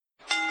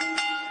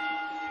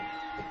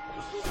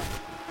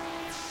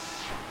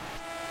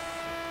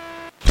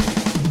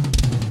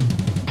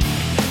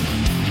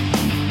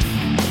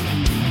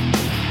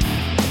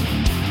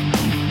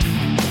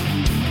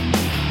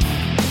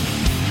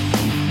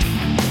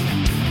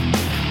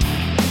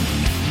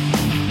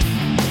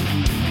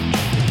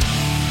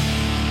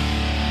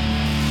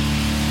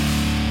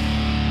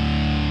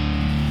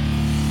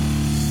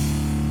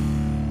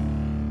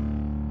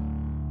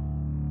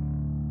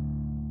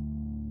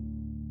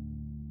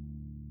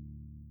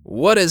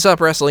What is up,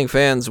 wrestling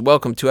fans?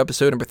 Welcome to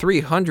episode number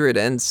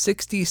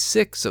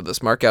 366 of the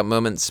Smark Out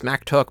Moment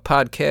Smack Talk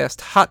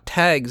podcast, Hot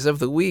Tags of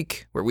the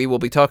Week, where we will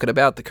be talking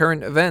about the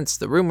current events,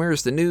 the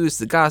rumors, the news,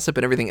 the gossip,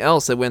 and everything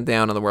else that went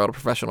down in the world of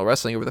professional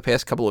wrestling over the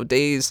past couple of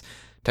days.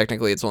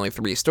 Technically, it's only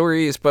 3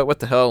 stories, but what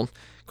the hell?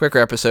 Quicker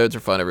episodes are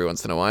fun every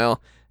once in a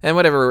while. And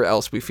whatever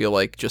else we feel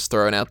like just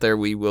throwing out there,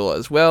 we will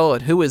as well.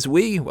 And who is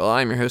we? Well,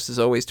 I'm your host as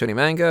always, Tony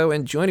Mango,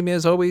 and joining me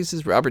as always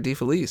is Robert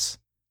DeFelice.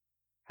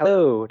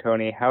 Hello,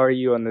 Tony. How are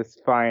you on this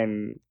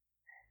fine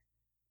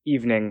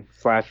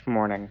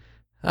evening/morning?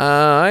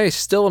 I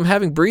still am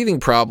having breathing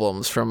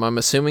problems from, I'm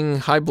assuming,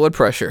 high blood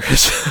pressure.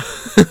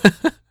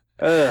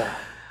 Ugh.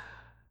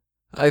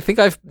 I think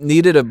I've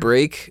needed a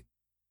break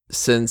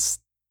since,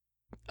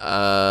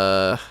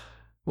 what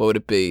would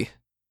it be?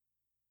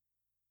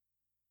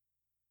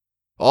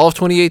 All of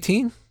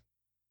 2018?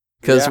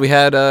 Because we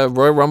had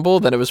Royal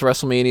Rumble, then it was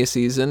WrestleMania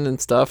season and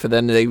stuff, and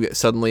then they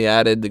suddenly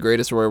added the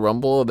Greatest Royal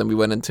Rumble, and then we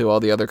went into all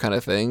the other kind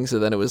of things,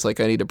 and then it was like,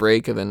 I need a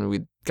break, and then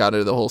we got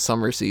into the whole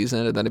summer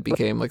season, and then it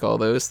became like all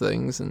those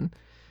things, and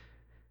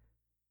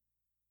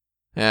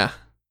yeah.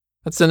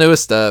 That's the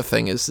newest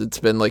thing, is it's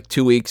been like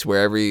 2 weeks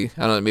where I don't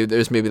know, maybe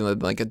there's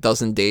like a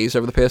dozen days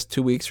over the past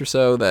 2 weeks or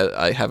so that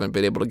I haven't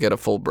been able to get a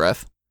full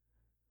breath.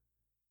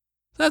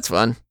 That's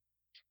fun.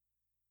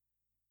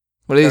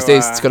 One of these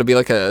days, it's going to be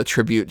like a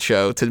tribute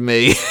show to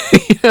me.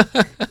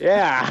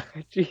 Yeah.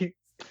 Jeez.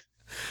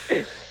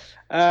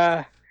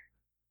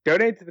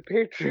 Donate to the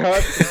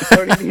Patreon.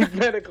 Tony needs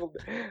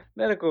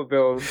medical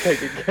bills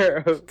taken care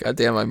of.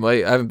 Goddamn, I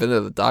haven't been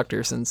to the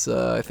doctor since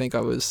I think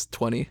I was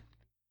 20.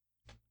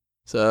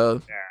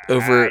 So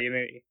over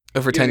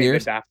 10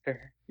 years.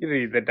 You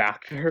need the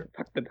doctor.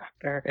 Fuck the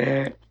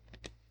doctor.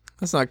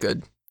 That's not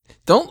good.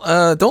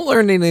 Don't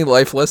learn any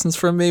life lessons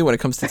from me when it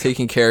comes to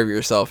taking care of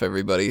yourself,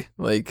 everybody.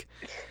 Like,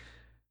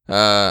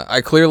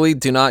 I clearly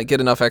do not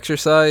get enough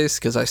exercise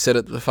because I sit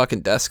at the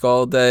fucking desk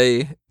all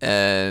day,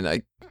 and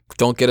I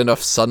don't get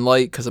enough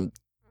sunlight because I'm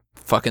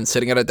fucking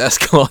sitting at a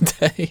desk all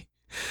day.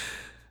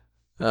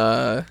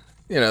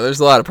 There's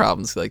a lot of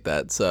problems like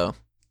that, so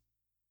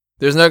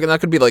there's not going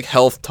to be like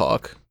health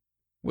talk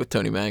with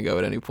Tony Mango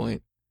at any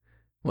point,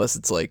 unless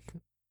it's like,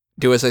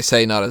 do as I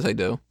say, not as I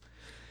do.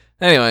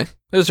 Anyway,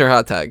 those are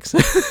hot tags.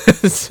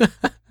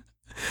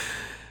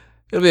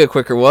 It'll be a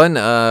quicker one.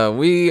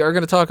 We are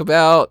going to talk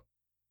about...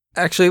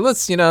 Actually,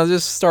 let's,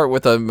 just start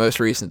with the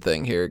most recent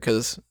thing here,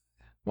 because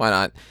why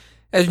not?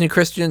 Edge and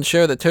Christian's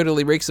show that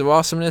totally reeks of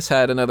awesomeness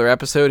had another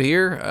episode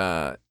here.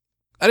 I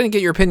didn't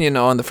get your opinion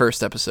on the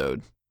first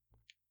episode.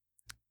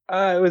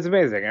 It was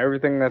amazing.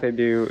 Everything that they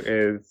do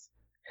is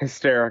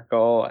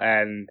hysterical,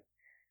 and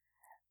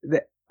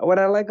what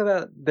I like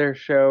about their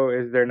show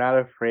is they're not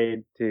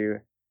afraid to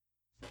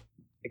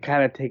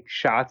kind of take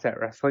shots at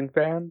wrestling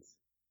fans,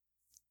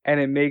 and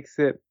it makes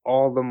it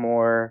all the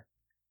more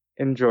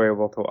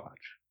enjoyable to watch.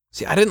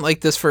 See, I didn't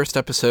like this first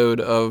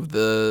episode of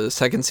the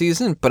second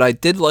season, but I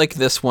did like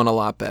this one a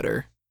lot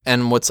better.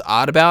 And what's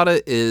odd about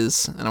it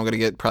is, and I'm going to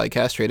get probably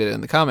castrated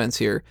in the comments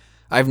here,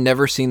 I've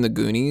never seen the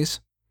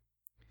Goonies.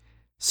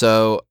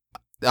 So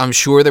I'm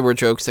sure there were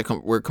jokes that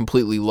were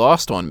completely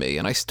lost on me,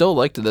 and I still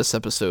liked this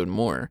episode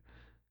more.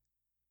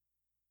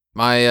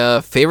 My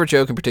favorite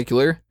joke in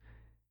particular: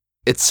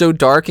 it's so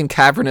dark and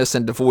cavernous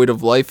and devoid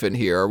of life in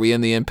here. Are we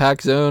in the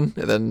impact zone?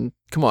 And then,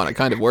 come on, I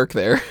kind of work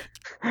there.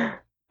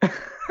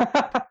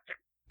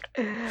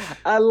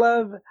 I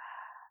love,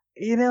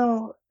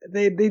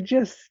 they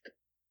just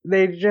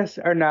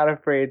are not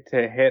afraid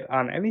to hit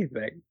on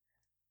anything.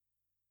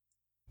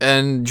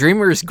 And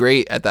Dreamer's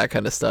great at that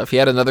kind of stuff. He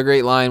had another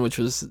great line, which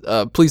was,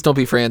 please don't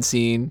be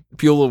Francine.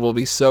 Beulah will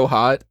be so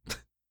hot.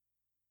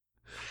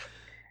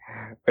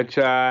 Which,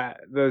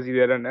 those of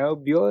you that don't know,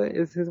 Beulah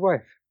is his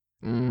wife.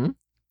 Mm-hmm.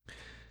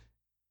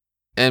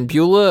 And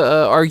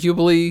Beulah,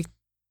 arguably,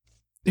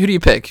 who do you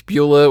pick,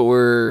 Beulah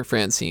or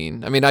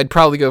Francine? I mean, I'd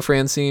probably go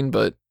Francine,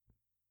 but...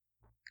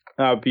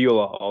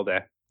 Beulah all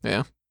day.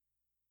 Yeah.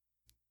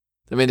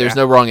 I mean, there's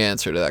no wrong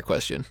answer to that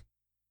question.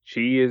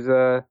 She's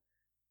a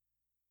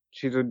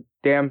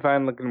damn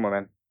fine-looking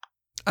woman.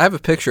 I have a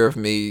picture of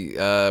me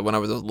when I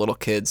was a little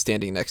kid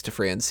standing next to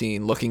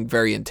Francine, looking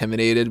very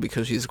intimidated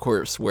because she's, of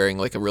course, wearing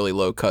like a really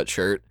low-cut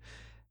shirt.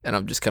 And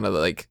I'm just kind of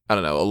like, I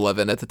don't know,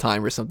 11 at the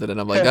time or something. And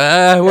I'm like,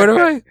 where do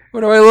I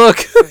look?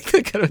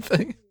 That kind of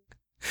thing.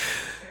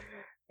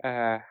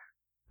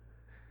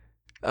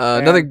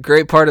 Another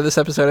great part of this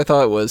episode, I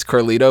thought, was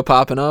Carlito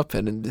popping up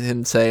and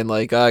him saying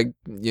like,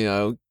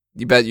 you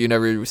bet you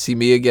never see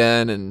me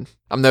again. And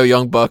I'm no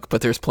young buck,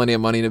 but there's plenty of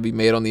money to be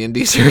made on the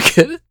indie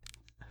circuit.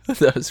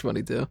 That was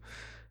funny too.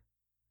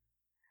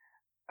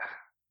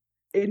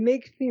 It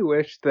makes me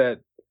wish that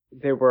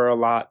there were a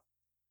lot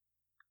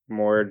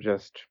more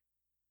just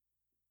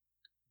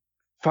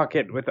fuck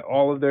it with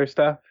all of their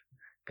stuff,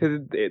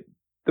 because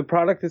the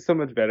product is so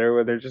much better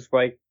where they're just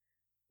like,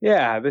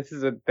 yeah, this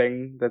is a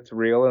thing that's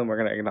real and we're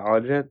going to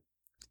acknowledge it.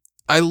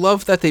 I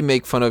love that they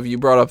make fun of, you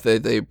brought up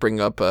that they bring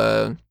up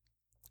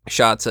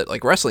shots at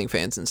like wrestling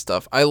fans and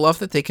stuff. I love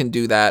that they can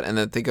do that, and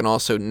that they can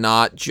also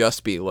not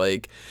just be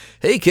like,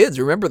 "Hey kids,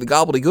 remember the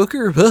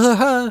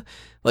gobbledygooker?"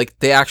 Like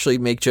they actually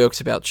make jokes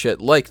about shit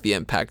like the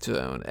Impact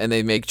Zone, and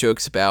they make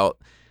jokes about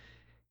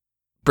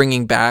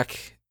bringing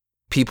back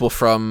people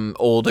from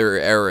older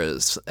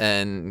eras,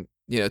 and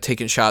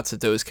taking shots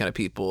at those kind of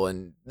people.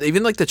 And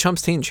even like the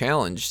Chumps Teen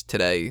Challenge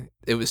today,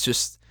 it was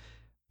just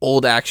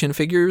old action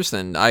figures,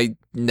 and I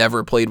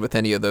never played with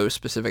any of those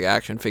specific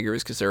action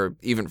figures because they're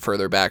even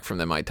further back from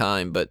my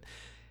time. But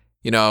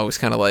I was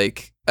kind of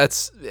like,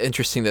 that's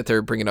interesting that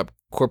they're bringing up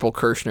Corporal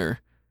Kirshner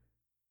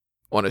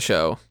on a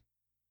show,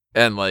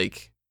 and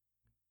like,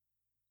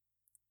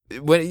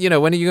 when are you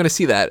going to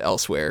see that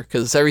elsewhere?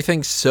 Because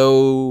everything's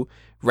so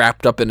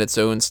wrapped up in its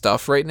own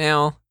stuff right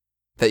now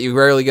that you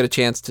rarely get a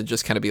chance to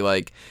just kind of be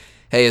like,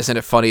 hey, isn't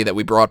it funny that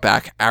we brought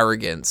back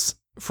arrogance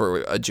for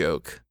a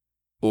joke?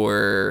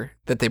 Or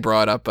that they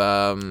brought up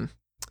Rick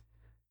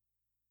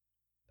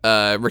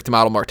the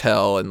Model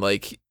Martel, and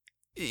like,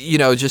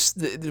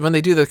 just when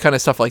they do the kind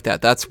of stuff like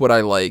that, that's what I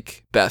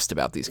like best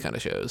about these kind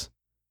of shows.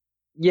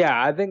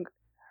 Yeah, I think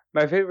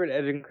my favorite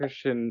Edge and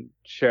Christian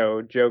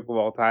show joke of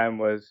all time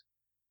was,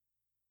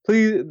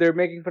 please, they're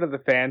making fun of the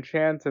fan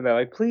chants, and they're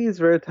like,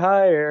 please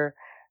retire.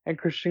 And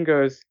Christian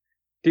goes,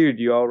 dude,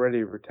 you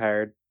already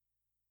retired.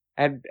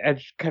 And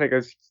Edge kind of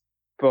goes,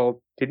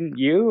 well, didn't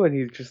you? And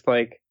he's just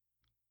like,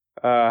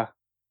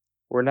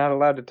 we're not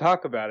allowed to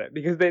talk about it,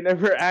 because they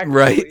never actually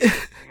right.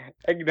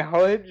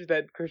 acknowledged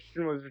that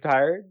Christian was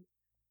retired.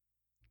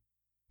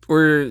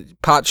 Or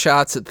pot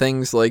shots at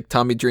things like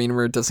Tommy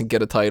Dreamer doesn't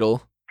get a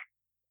title.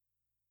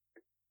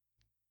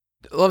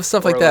 I love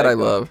stuff like that. I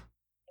love.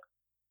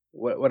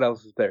 What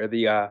else is there?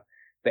 The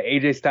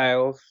AJ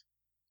Styles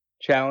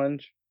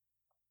challenge,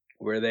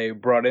 where they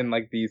brought in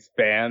like these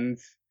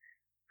fans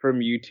from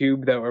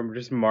YouTube that were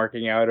just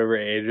marking out over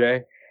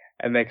AJ,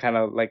 and they kind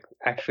of like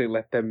actually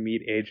let them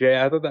meet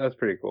AJ. I thought that was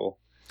pretty cool.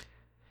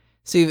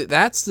 See,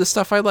 that's the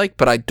stuff I like,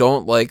 but I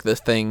don't like the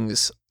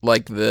things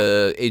like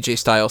the AJ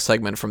Styles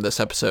segment from this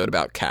episode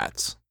about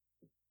cats.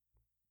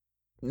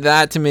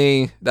 That, to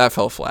me, that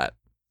fell flat.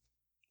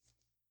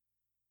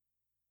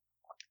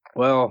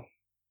 Well,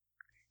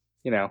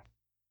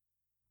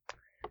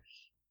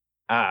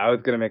 I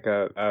was going to make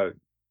a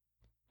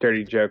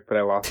dirty joke, but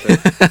I lost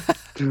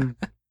it.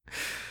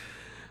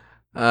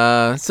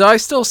 So I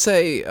still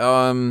say,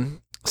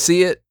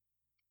 see it,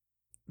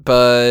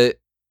 but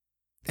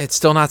it's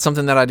still not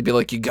something that I'd be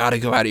like, you gotta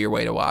go out of your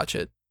way to watch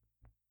it.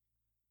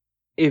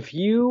 If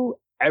you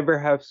ever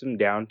have some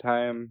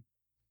downtime,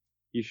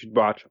 you should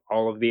watch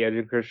all of the Edge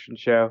and Christian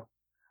show.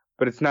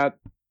 But it's not,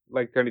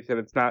 like Tony said,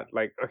 it's not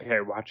like, okay,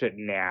 watch it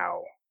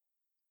now.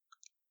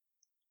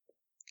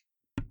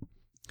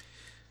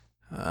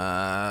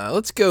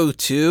 Let's go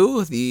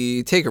to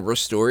the TakeOver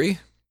story,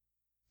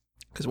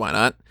 because why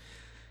not?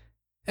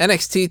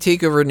 NXT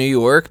TakeOver New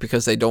York,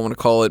 because they don't want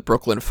to call it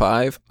Brooklyn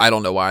 5. I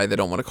don't know why they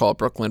don't want to call it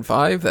Brooklyn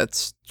 5.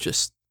 That's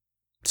just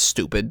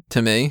stupid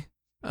to me.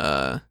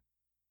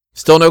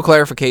 Still no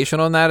clarification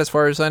on that as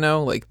far as I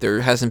know. Like,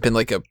 there hasn't been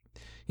like a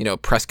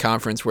press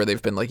conference where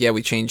they've been like, yeah,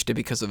 we changed it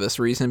because of this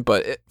reason.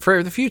 But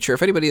for the future,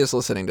 if anybody is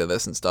listening to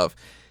this and stuff,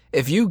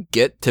 if you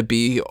get to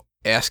be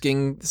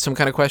asking some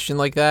kind of question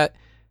like that,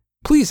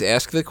 please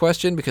ask the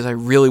question, because I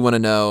really want to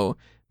know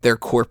their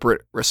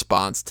corporate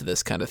response to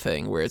this kind of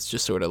thing, where it's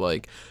just sort of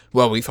like,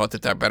 well, we thought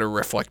that better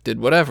reflected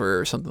whatever,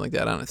 or something like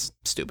that. I don't know, it's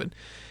stupid.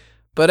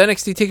 But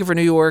NXT TakeOver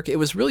New York, it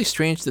was really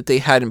strange that they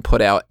hadn't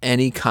put out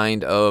any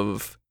kind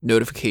of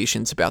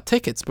notifications about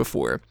tickets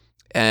before.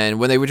 And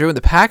when they were doing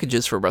the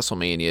packages for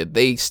WrestleMania,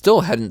 they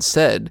still hadn't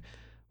said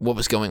what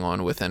was going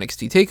on with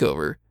NXT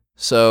TakeOver.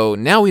 So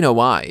now we know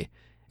why.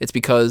 It's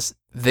because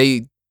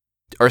they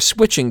are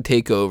switching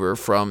TakeOver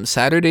from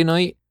Saturday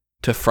night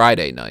to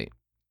Friday night.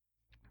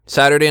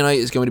 Saturday night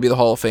is going to be the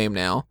Hall of Fame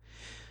now,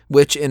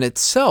 which in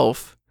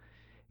itself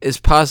is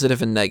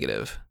positive and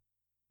negative.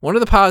 One of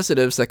the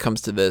positives that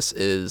comes to this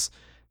is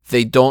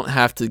they don't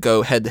have to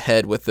go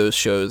head-to-head with those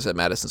shows at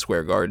Madison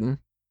Square Garden.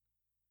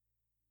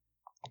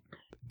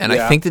 And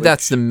I think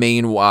that's the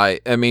main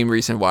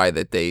reason why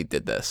that they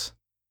did this.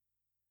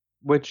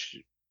 Which,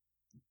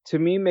 to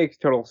me, makes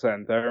total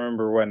sense. I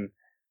remember when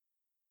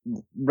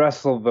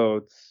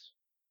WrestleVotes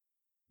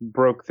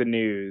broke the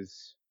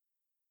news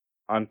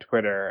on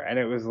Twitter, and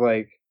it was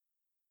like,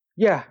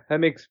 yeah, that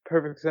makes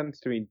perfect sense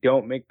to me.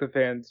 Don't make the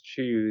fans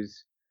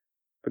choose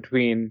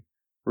between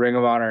Ring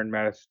of Honor and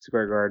Madison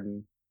Square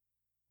Garden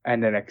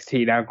and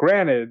NXT. Now,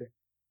 granted,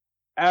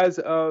 as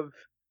of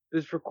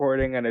this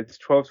recording, and it's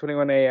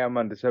 12:21 a.m.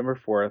 on December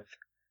 4th,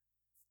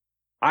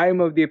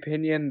 I'm of the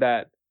opinion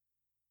that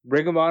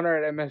Ring of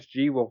Honor and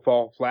MSG will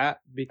fall flat,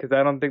 because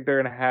I don't think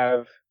they're going to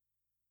have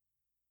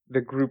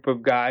the group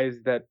of guys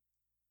that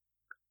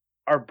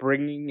are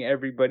bringing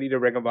everybody to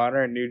Ring of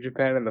Honor and New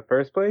Japan in the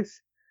first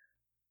place,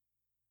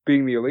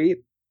 being the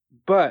Elite.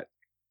 But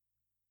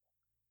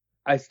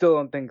I still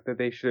don't think that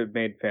they should have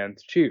made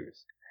fans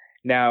choose.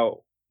 Now,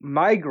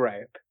 my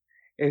gripe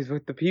is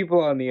with the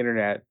people on the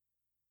internet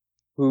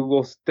who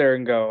will sit there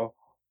and go,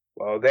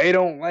 well, they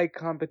don't like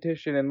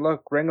competition, and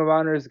look, Ring of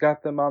Honor's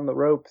got them on the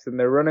ropes, and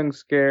they're running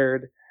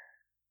scared.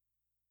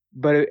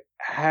 But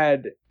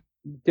had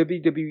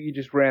WWE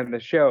just ran the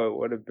show, it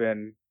would have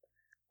been,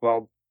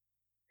 well,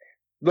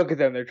 look at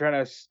them. They're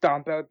trying to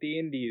stomp out the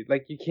indies.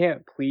 Like, you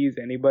can't please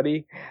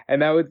anybody.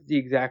 And that was the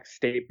exact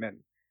statement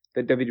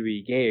that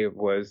WWE gave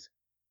was,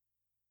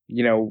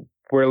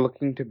 we're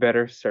looking to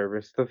better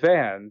service the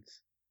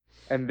fans.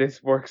 And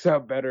this works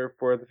out better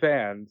for the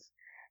fans.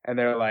 And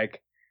they're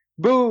like,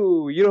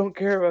 boo, you don't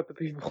care about the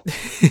people.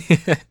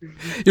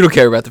 You don't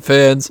care about the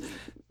fans.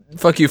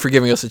 Fuck you for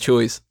giving us a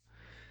choice.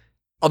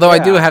 Although I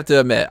do have to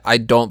admit, I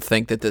don't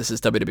think that this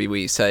is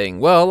WWE saying,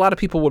 well, a lot of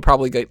people would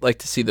probably like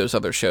to see those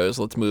other shows.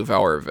 Let's move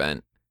our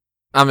event.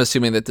 I'm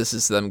assuming that this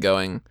is them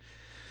going,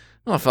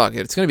 oh, fuck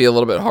it. It's going to be a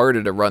little bit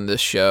harder to run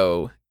this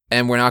show,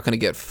 and we're not going to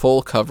get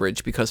full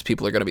coverage because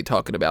people are going to be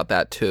talking about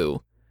that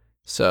too.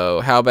 So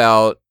how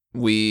about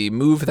we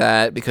move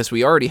that because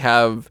we already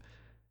have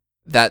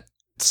that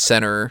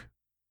center.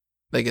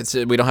 Like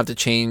we don't have to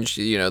change,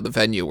 the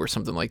venue or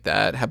something like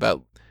that. How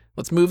about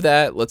let's move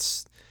that.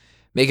 Let's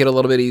make it a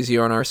little bit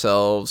easier on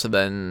ourselves and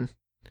then,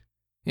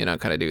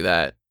 kind of do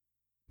that.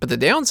 But the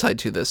downside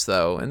to this,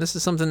 though, and this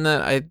is something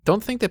that I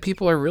don't think that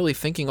people are really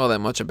thinking all that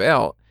much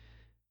about,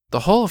 the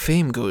Hall of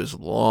Fame goes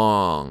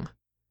long.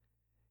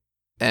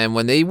 And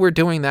when they were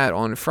doing that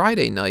on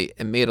Friday night,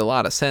 it made a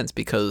lot of sense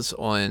because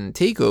on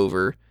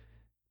TakeOver,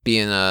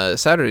 being a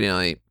Saturday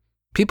night,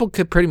 people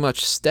could pretty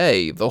much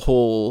stay the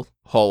whole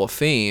Hall of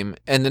Fame,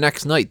 and the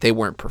next night they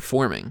weren't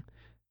performing.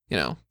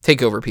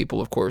 TakeOver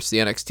people, of course, the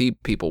NXT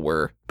people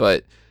were,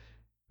 but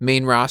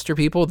main roster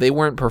people, they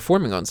weren't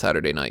performing on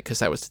Saturday night because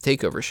that was the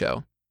TakeOver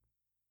show.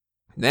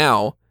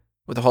 Now,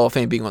 with the Hall of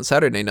Fame being on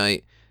Saturday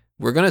night,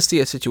 we're going to see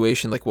a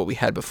situation like what we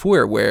had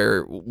before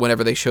where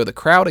whenever they show the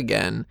crowd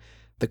again,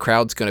 the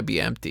crowd's going to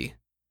be empty.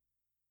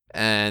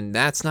 And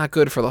that's not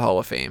good for the Hall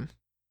of Fame.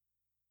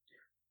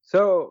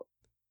 So,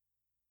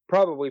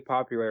 probably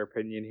popular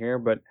opinion here,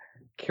 but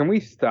can we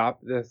stop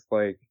this?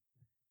 Like,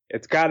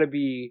 it's got to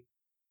be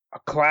a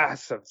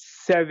class of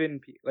 7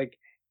 people. Like,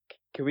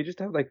 can we just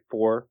have like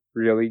 4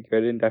 really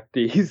good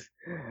inductees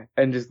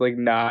and just like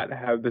not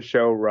have the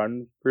show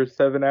run for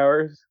 7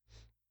 hours?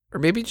 Or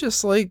maybe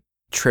just like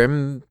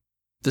trim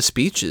the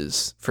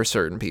speeches for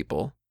certain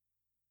people.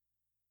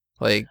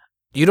 Like,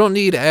 you don't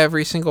need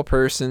every single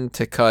person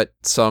to cut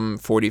some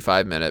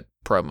 45-minute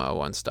promo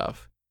on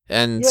stuff.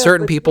 And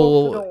certain people...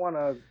 You also don't want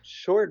to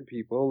short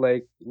people.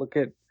 Like, look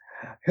at...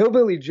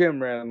 Hillbilly Jim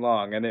ran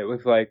long, and it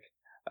was like,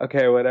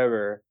 okay,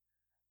 whatever.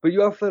 But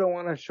you also don't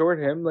want to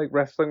short him. Like,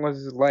 wrestling was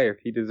his life.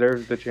 He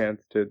deserves the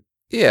chance to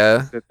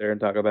sit there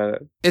and talk about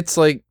it. It's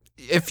like,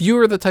 if you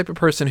were the type of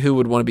person who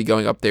would want to be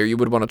going up there, you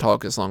would want to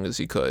talk as long as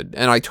you could.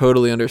 And I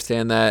totally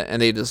understand that,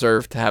 and they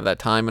deserve to have that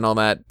time and all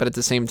that. But at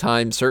the same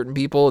time, certain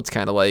people, it's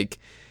kind of like,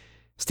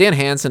 Stan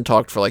Hansen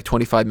talked for like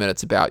 25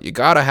 minutes about, you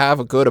gotta have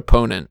a good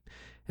opponent.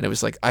 And it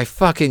was like, I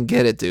fucking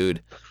get it,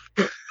 dude.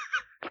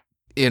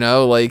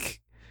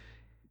 Like,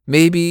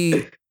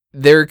 maybe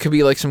there could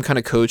be like some kind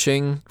of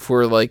coaching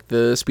for like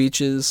the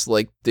speeches.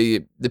 Like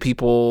the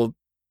people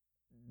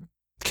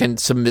can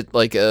submit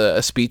like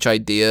a speech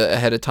idea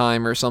ahead of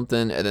time or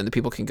something. And then the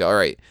people can go, all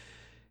right,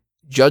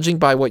 judging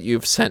by what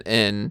you've sent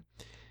in,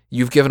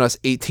 you've given us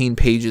 18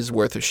 pages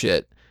worth of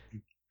shit.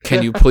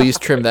 Can you please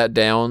trim that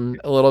down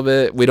a little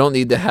bit? We don't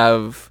need to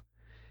have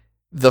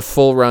the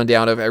full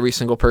rundown of every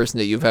single person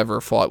that you've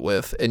ever fought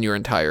with in your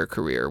entire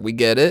career. We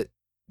get it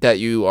that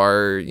you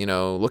are,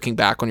 looking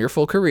back on your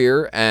full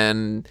career,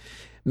 and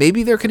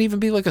maybe there could even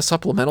be like a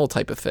supplemental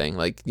type of thing.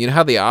 Like,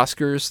 how the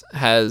Oscars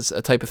has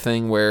a type of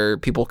thing where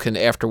people can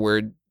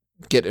afterward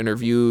get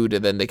interviewed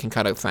and then they can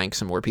kind of thank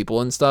some more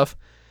people and stuff.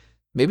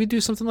 Maybe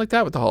do something like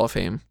that with the Hall of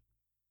Fame.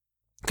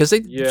 Because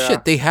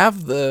they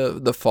have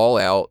the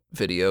Fallout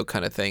video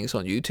kind of things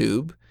on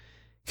YouTube.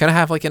 Kind of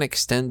have like an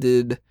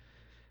extended,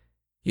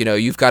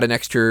 you've got an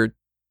extra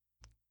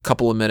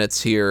couple of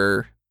minutes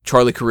here.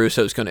 Charlie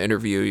Caruso's going to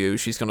interview you.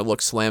 She's going to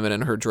look slamming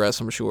in her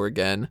dress, I'm sure,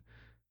 again.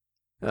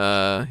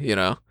 But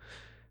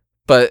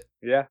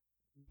yeah,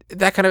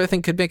 that kind of a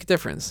thing could make a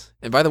difference.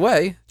 And by the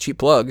way, cheap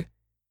plug,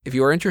 if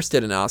you are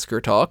interested in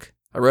Oscar talk,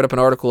 I wrote up an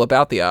article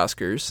about the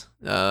Oscars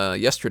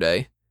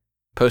yesterday.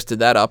 Posted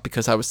that up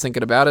because I was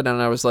thinking about it,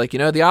 and I was like, the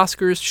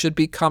Oscars should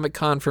be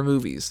Comic-Con for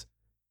movies.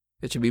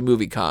 It should be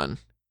MovieCon.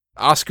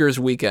 Oscars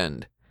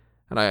weekend.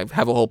 And I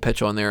have a whole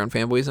pitch on there on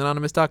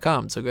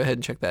fanboysanonymous.com, so go ahead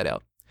and check that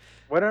out.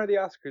 When are the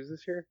Oscars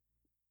this year?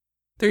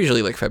 They're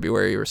usually like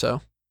February or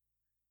so.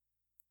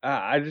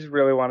 I just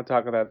really want to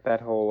talk about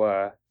that whole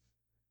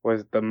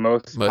was the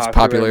most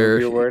popular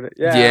movie award.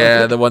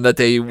 Yeah, the one that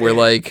they were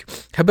like,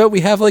 how about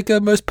we have like a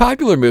most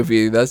popular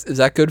movie? Is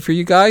that good for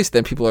you guys?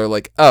 Then people are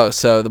like, oh,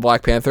 so the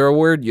Black Panther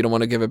award, you don't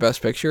want to give a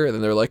Best Picture? And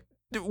then they're like,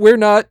 we're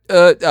not.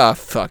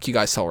 Fuck, you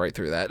guys saw right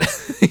through that.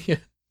 Yeah.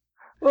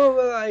 Well,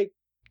 like,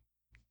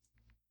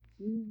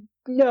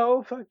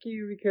 no, fuck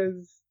you,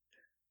 because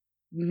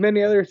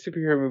many other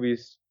superhero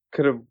movies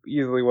could have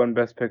easily won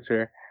Best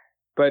Picture,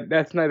 but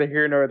that's neither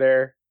here nor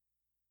there.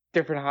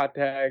 Different hot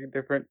tag,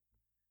 different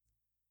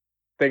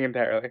thing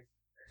entirely.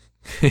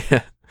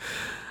 Yeah.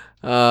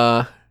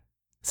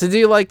 So do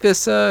you like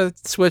this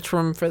switch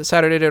from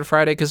Saturday to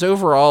Friday? Because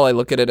overall, I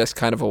look at it as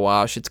kind of a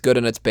wash. It's good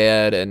and it's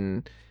bad,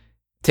 and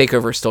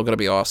TakeOver is still going to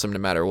be awesome no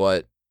matter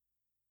what.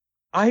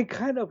 I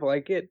kind of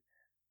like it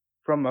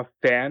from a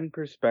fan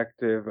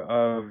perspective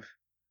of,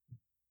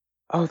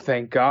 oh,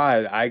 thank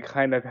God, I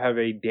kind of have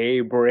a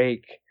day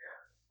break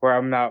where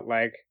I'm not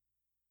like,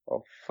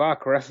 well,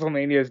 fuck,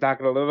 WrestleMania is not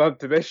going to live up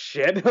to this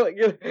shit. Like,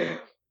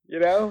 you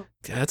know?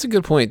 Yeah, that's a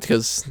good point,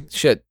 because,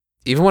 shit,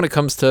 even when it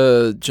comes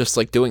to just,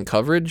 like, doing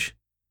coverage,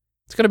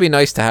 it's going to be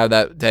nice to have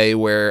that day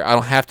where I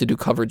don't have to do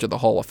coverage of the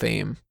Hall of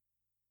Fame.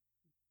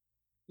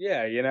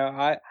 Yeah,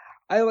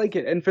 I like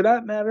it. And for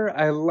that matter,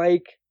 I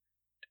like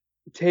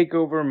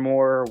TakeOver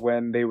more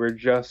when they were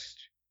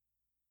just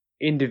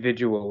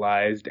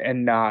individualized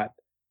and not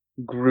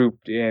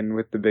grouped in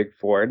with the big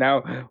four.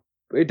 Now,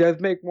 it does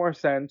make more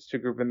sense to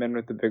group them in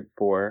with the big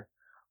four,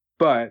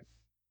 but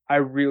I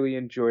really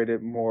enjoyed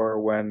it more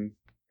when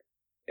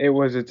it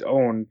was its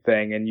own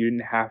thing and you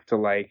didn't have to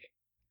like,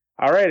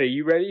 all right, are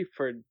you ready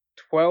for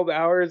 12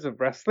 hours of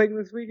wrestling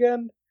this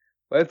weekend?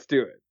 Let's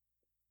do it.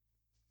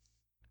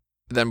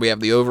 Then we have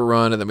the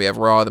Overrun, and then we have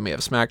Raw, then we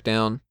have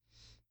SmackDown.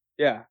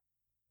 Yeah.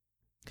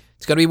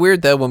 It's going to be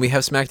weird, though, when we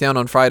have SmackDown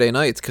on Friday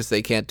nights, because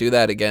they can't do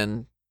that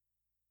again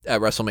at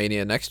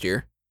WrestleMania next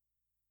year.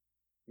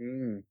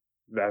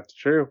 That's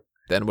true.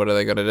 Then what are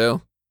they going to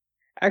do?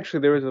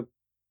 Actually, there was a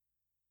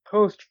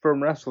post from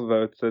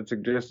WrestleVotes that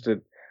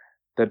suggested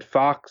that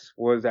Fox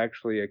was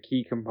actually a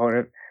key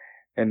component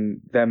in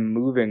them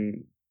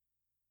moving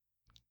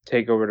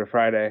TakeOver to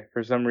Friday.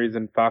 For some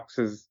reason, Fox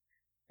is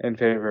in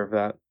favor of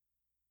that.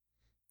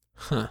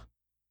 Huh.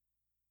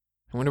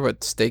 I wonder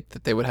what stake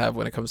that they would have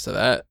when it comes to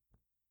that.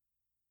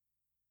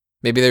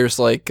 Maybe there's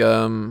like,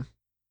 no,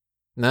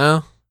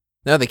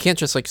 they can't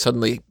just like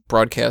suddenly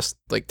broadcast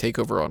like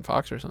TakeOver on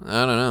Fox or something.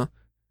 I don't know.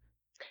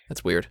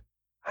 That's weird.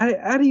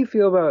 How do you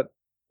feel about,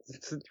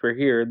 since we're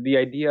here, the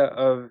idea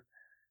of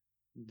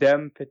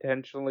them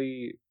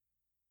potentially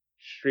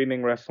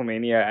streaming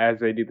WrestleMania as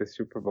they do the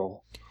Super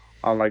Bowl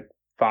on like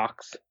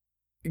Fox?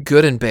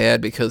 Good and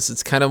bad, because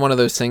it's kind of one of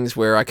those things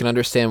where I can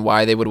understand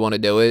why they would want to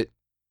do it.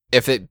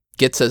 If it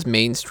gets as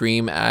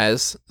mainstream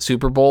as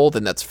Super Bowl,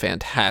 then that's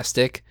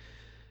fantastic.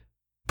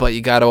 But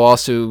you got to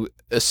also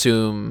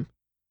assume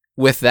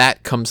with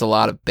that comes a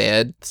lot of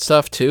bad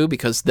stuff too,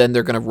 because then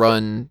they're going to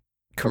run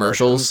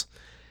commercials,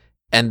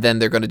 and then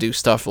they're going to do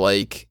stuff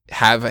like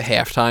have a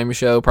halftime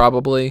show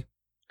probably.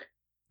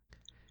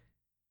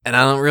 And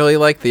I don't really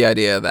like the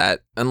idea of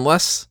that,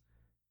 unless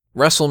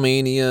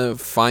WrestleMania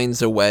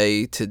finds a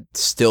way to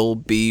still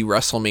be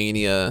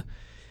WrestleMania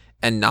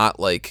and not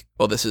like,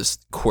 well, this is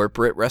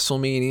corporate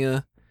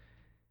WrestleMania.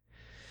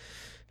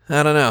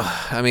 I don't know.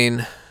 I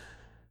mean,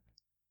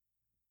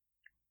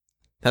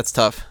 that's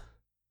tough.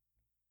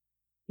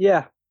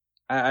 Yeah,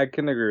 I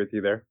can agree with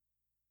you there.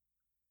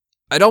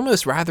 I'd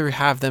almost rather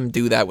have them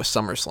do that with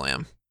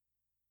SummerSlam.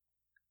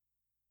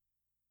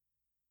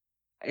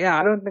 Yeah,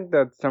 I don't think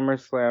that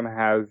SummerSlam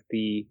has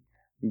the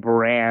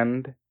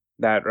brand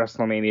that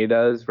WrestleMania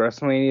does.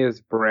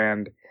 WrestleMania's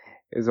brand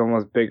is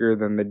almost bigger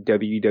than the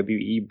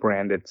WWE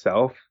brand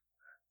itself.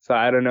 So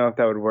I don't know if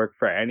that would work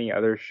for any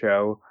other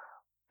show.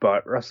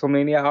 But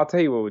WrestleMania, I'll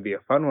tell you what would be a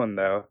fun one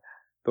though.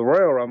 The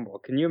Royal Rumble.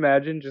 Can you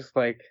imagine just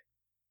like,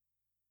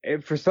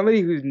 for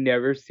somebody who's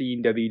never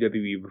seen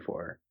WWE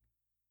before,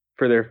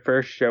 for their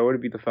first show to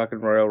be the fucking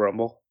Royal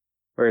Rumble,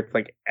 where it's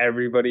like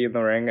everybody in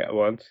the ring at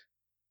once?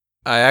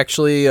 I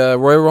actually,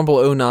 Royal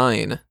Rumble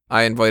 09,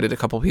 I invited a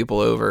couple people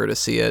over to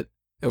see it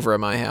over at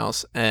my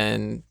house,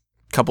 and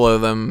a couple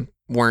of them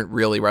weren't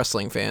really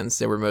wrestling fans.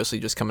 They were mostly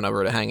just coming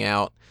over to hang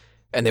out,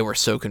 and they were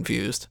so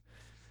confused.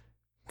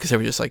 Because they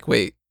were just like,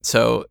 wait,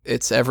 so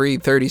it's every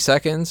 30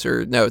 seconds?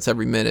 Or no, it's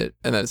every minute.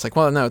 And then it's like,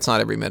 well, no, it's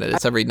not every minute.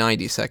 It's every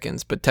 90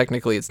 seconds. But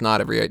technically it's not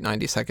every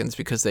 90 seconds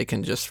because they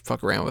can just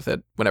fuck around with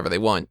it whenever they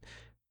want.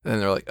 And then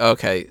they're like,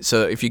 okay,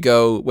 so if you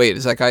go, wait,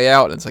 is that guy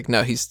out? And it's like,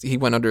 no, he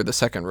went under the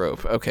second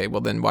rope. Okay,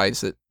 well then why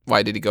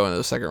did he go into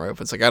the second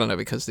rope? It's like, I don't know,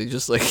 because they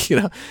just like,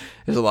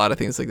 there's a lot of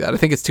things like that. I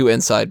think it's too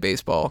inside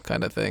baseball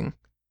kind of thing.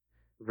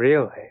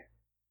 Really?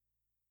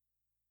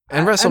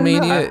 And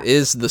WrestleMania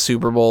is the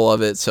Super Bowl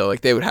of it, so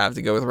like they would have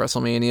to go with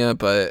WrestleMania,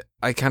 but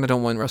I kind of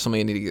don't want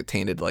WrestleMania to get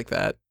tainted like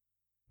that.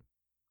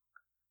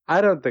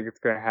 I don't think it's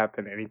going to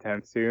happen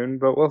anytime soon,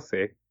 but we'll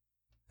see.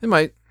 It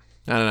might.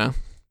 I don't know.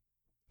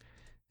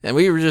 And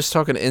we were just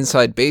talking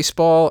inside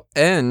baseball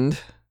and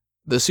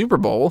the Super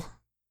Bowl,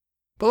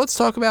 but let's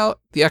talk about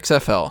the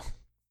XFL.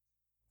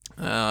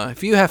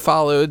 If you have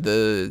followed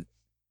the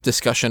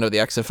discussion of the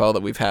XFL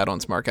that we've had on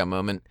Smart Guy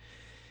Moment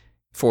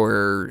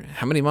for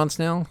how many months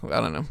now?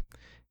 I don't know.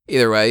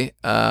 Either way,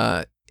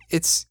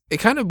 it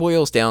kind of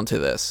boils down to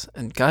this,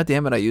 and god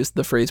damn it, I used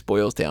the phrase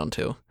boils down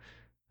to.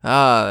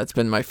 That's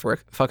been my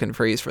fucking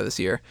phrase for this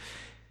year.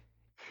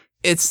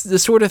 It's the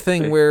sort of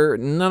thing where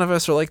none of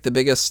us are like the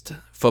biggest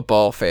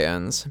football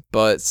fans,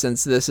 but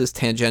since this is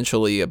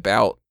tangentially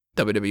about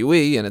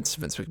WWE and it's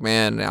Vince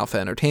McMahon and Alpha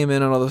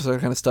Entertainment and all this other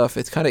kind of stuff,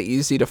 it's kind of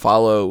easy to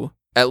follow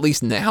at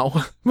least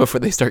now, before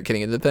they start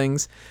getting into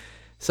things.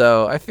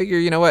 So I figure,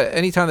 you know what,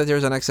 anytime that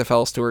there's an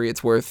XFL story,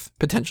 it's worth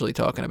potentially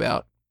talking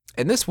about.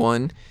 And this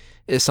one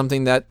is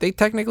something that they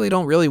technically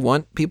don't really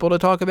want people to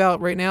talk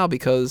about right now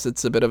because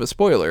it's a bit of a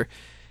spoiler.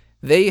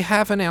 They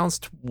have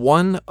announced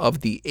one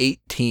of the 8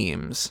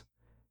 teams.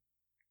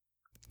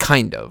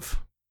 Kind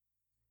of.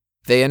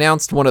 They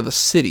announced one of the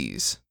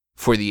cities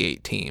for the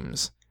 8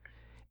 teams.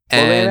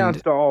 Well, they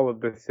announced all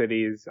of the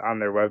cities on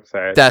their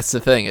website. That's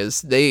the thing,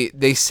 is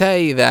they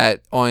say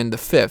that on the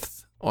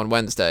 5th, on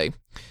Wednesday,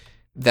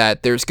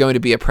 that there's going to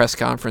be a press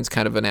conference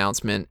kind of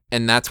announcement,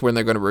 and that's when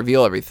they're going to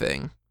reveal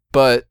everything.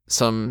 But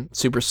some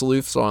super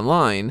sleuths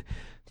online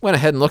went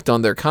ahead and looked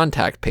on their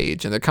contact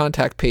page, and their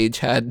contact page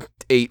had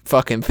 8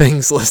 fucking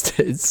things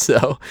listed.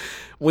 So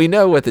we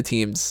know what the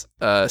team's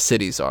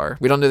cities are.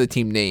 We don't know the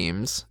team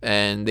names,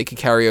 and they could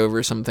carry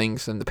over some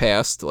things in the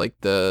past, like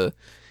the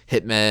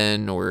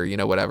Hitmen or, you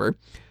know, whatever.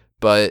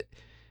 But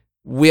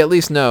we at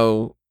least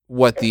know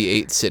what the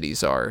 8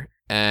 cities are,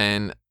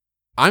 and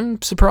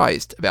I'm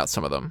surprised about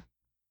some of them.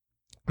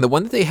 The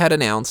one that they had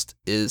announced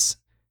is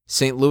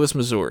St. Louis,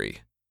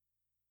 Missouri.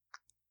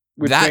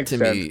 Which that makes to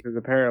sense, me, because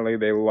apparently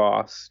they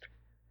lost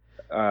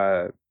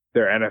their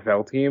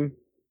NFL team,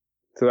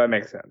 so that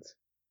makes sense.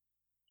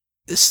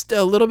 it's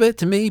a little bit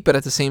to me, but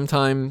at the same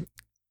time,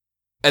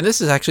 and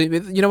this is actually,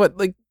 you know what,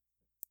 like,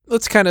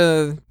 let's kind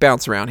of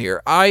bounce around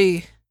here.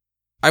 I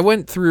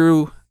went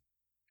through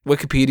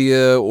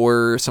Wikipedia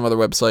or some other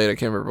website, I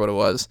can't remember what it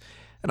was,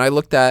 and I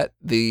looked at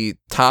the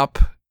top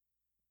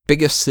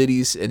biggest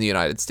cities in the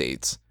United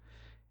States.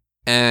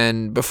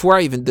 And before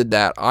I even did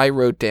that, I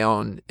wrote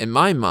down in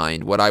my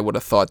mind what I would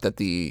have thought that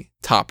the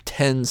top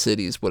 10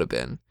 cities would have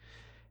been.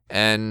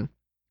 And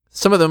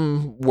some of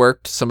them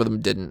worked, some of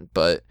them didn't.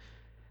 But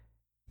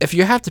if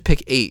you have to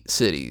pick 8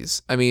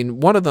 cities, I mean,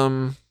 one of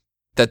them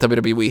that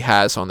WWE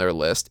has on their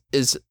list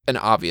is an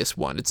obvious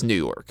one. It's New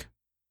York.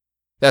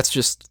 That's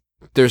just,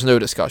 there's no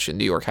discussion.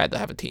 New York had to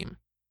have a team.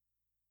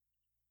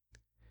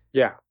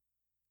 Yeah.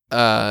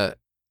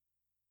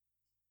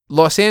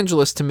 Los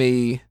Angeles, to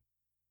me,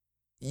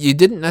 you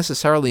didn't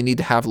necessarily need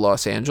to have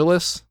Los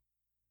Angeles,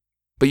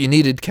 but you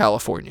needed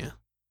California.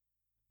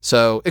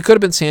 So it could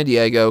have been San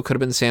Diego, could have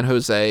been San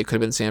Jose, could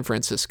have been San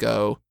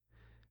Francisco,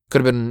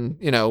 could have been,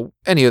 you know,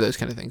 any of those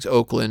kind of things,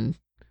 Oakland.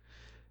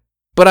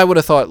 But I would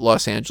have thought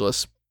Los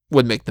Angeles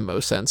would make the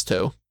most sense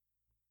too.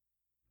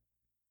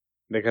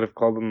 They could have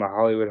called them the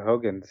Hollywood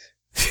Hogans.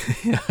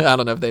 I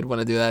don't know if they'd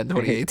want to do that in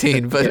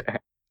 2018,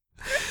 but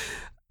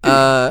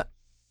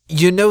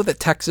you know that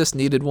Texas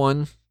needed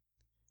one.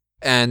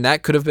 And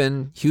that could have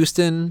been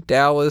Houston,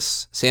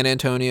 Dallas, San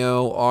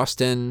Antonio,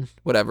 Austin,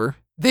 whatever.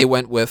 They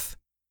went with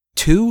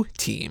 2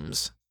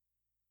 teams.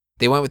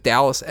 They went with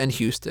Dallas and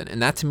Houston.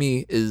 And that to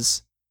me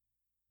is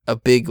a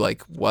big,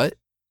 like, what?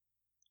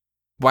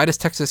 Why does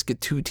Texas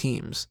get 2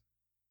 teams?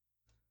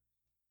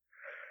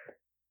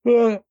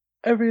 Well,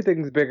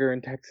 everything's bigger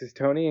in Texas,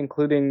 Tony,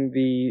 including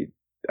the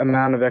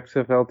amount of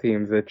XFL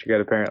teams that you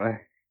get, apparently.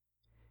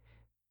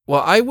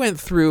 Well, I went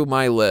through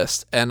my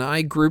list and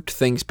I grouped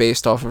things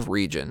based off of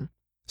region.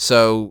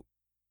 So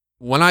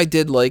when I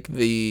did like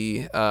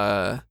the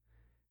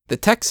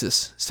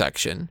Texas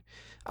section,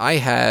 I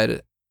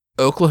had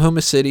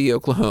Oklahoma City,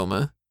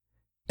 Oklahoma,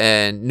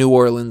 and New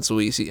Orleans,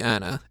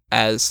 Louisiana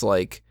as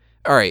like,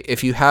 all right,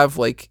 if you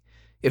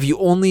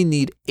only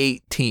need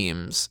 8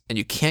 teams and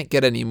you can't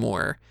get any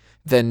more,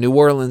 then New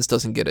Orleans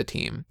doesn't get a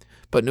team.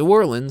 But New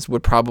Orleans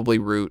would probably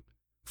root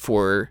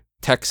for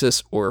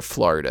Texas or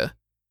Florida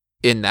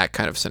in that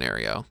kind of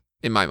scenario,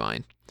 in my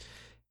mind.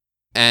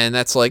 And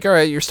that's like, all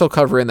right, you're still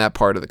covering that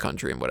part of the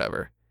country and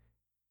whatever.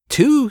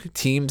 2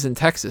 teams in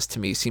Texas to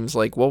me seems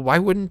like, well, why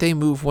wouldn't they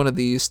move one of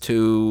these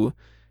to,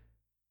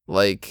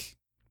 like,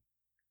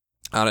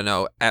 I don't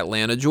know,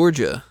 Atlanta,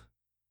 Georgia?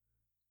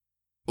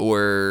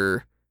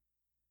 Or,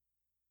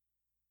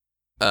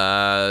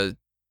 well,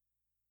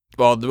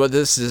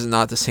 this is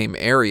not the same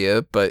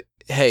area, but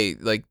hey,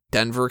 like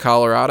Denver,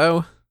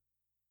 Colorado?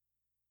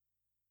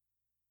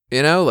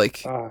 You know,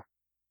 like...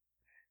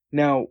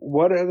 Now,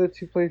 what are the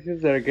 2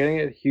 places that are getting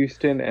it?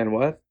 Houston and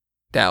what?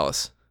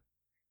 Dallas.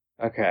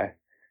 Okay.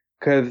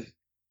 Because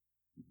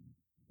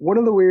one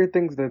of the weird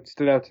things that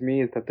stood out to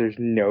me is that there's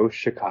no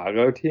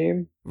Chicago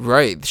team.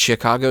 Right.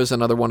 Chicago's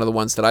another one of the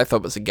ones that I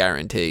thought was a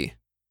guarantee.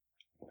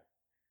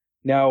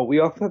 Now,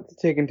 we also have to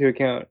take into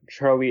account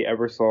Charlie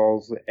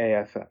Ebersol's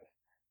AFF.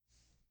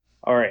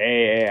 Or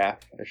AAF,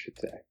 I should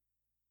say.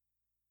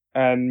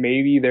 And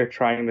maybe they're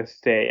trying to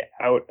stay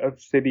out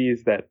of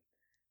cities that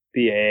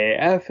the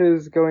AAF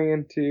is going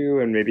into,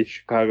 and maybe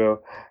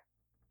Chicago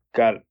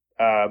got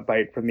a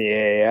bite from the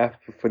AAF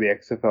before the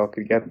XFL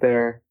could get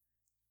there.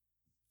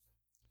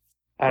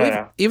 I don't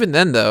know. Even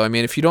then, though, I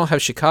mean, if you don't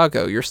have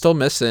Chicago, you're still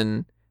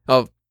missing...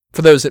 Oh,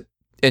 for those that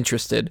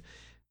interested,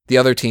 the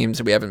other teams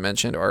that we haven't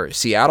mentioned are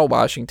Seattle,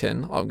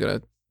 Washington. I'm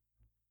going to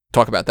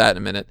talk about that in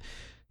a minute.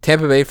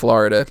 Tampa Bay,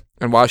 Florida,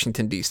 and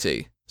Washington,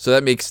 D.C. So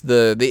that makes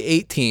the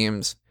 8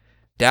 teams: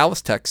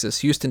 Dallas, Texas,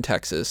 Houston,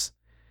 Texas,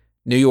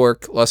 New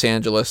York, Los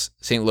Angeles,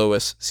 St.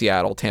 Louis,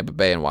 Seattle, Tampa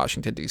Bay, and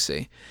Washington,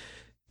 D.C.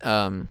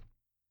 To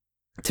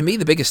me,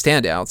 the biggest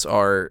standouts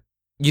are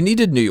you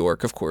needed New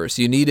York, of course.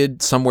 You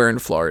needed somewhere in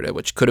Florida,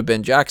 which could have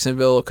been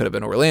Jacksonville, could have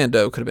been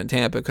Orlando, could have been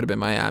Tampa, could have been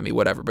Miami,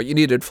 whatever. But you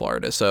needed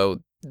Florida.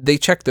 So they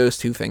checked those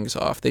two things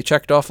off. They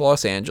checked off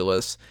Los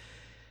Angeles.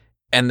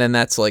 And then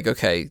that's like,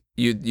 okay,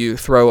 you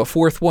throw a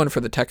fourth one for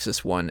the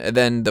Texas one. And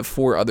then the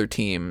four other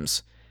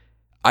teams.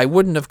 I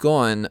wouldn't have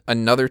gone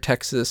another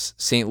Texas,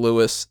 St.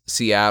 Louis,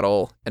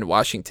 Seattle, and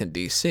Washington,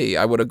 D.C.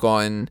 I would have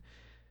gone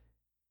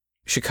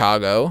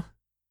Chicago.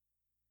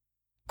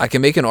 I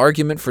can make an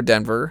argument for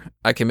Denver.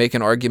 I can make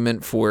an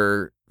argument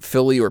for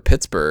Philly or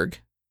Pittsburgh.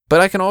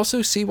 But I can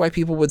also see why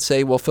people would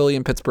say, well, Philly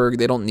and Pittsburgh,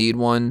 they don't need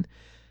one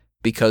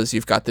because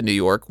you've got the New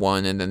York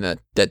one and then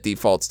that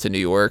defaults to New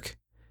York.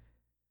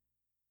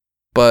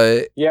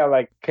 But yeah,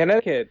 like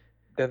Connecticut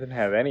doesn't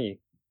have any.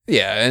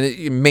 Yeah,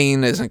 and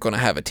Maine isn't going to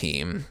have a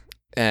team.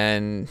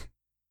 And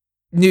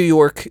New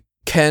York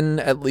can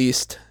at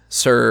least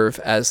serve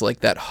as like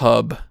that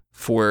hub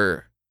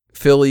for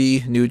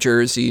Philly, New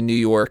Jersey, New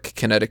York,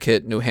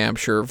 Connecticut, New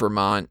Hampshire,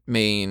 Vermont,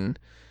 Maine,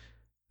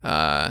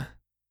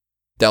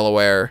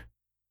 Delaware.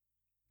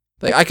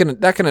 Like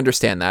I can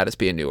understand that as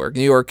being New York.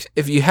 New York,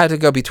 if you had to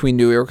go between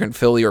New York and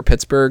Philly or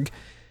Pittsburgh,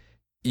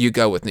 you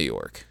go with New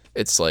York.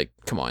 It's like,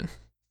 come on.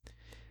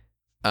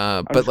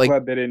 I'm but like,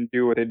 glad they didn't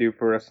do what they do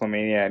for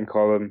WrestleMania and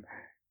call them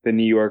the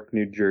New York,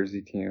 New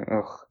Jersey team.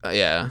 Ugh.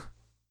 Yeah.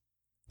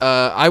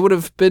 I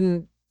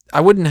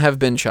wouldn't have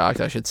been shocked,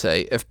 I should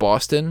say, if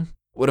Boston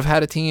would have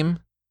had a team.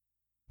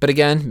 But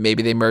again,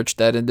 maybe they merged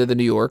that into the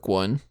New York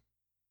one.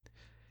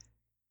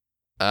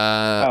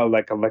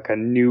 Like a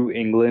New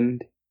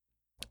England.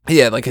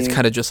 Yeah, like team? It's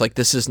kind of just like,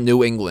 this is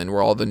New England.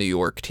 We're all the New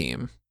York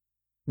team.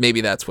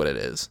 Maybe that's what it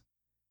is.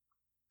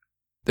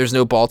 There's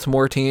no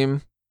Baltimore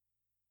team.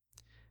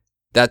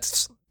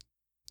 That's,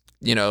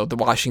 the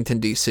Washington,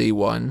 D.C.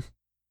 one.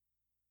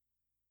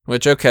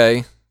 Which,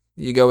 okay,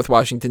 you go with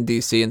Washington,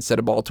 D.C. instead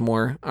of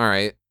Baltimore. All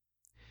right.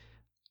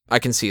 I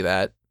can see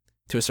that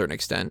to a certain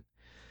extent.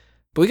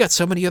 But we got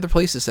so many other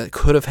places that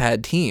could have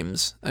had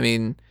teams. I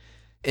mean,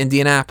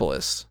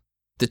 Indianapolis,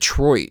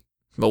 Detroit,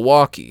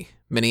 Milwaukee,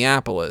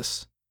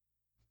 Minneapolis,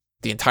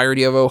 the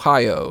entirety of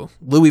Ohio,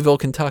 Louisville,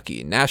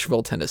 Kentucky,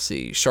 Nashville,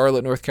 Tennessee,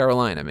 Charlotte, North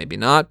Carolina. Maybe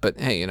not, but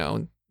hey,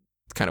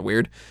 it's kind of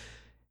weird.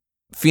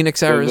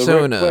 Phoenix,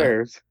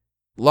 Arizona,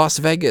 Las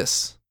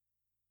Vegas.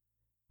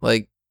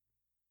 Like,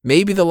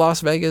 maybe the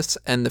Las Vegas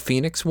and the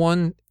Phoenix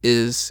one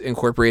is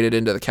incorporated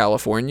into the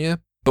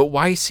California, but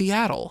why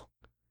Seattle?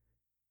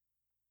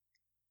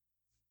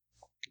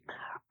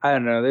 I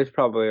don't know. There's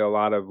probably a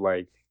lot of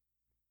like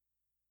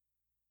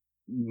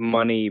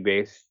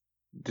money-based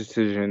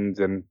decisions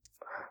and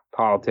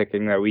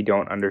politicking that we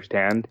don't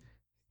understand.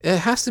 It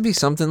has to be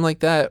something like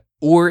that,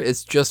 or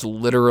it's just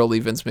literally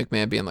Vince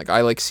McMahon being like,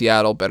 I like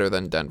Seattle better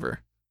than Denver.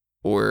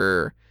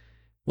 Or,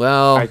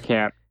 well, I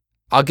can't.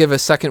 I'll give a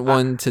second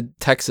one to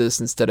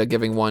Texas instead of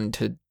giving one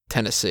to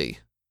Tennessee.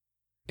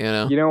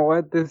 You know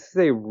what? This is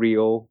a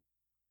real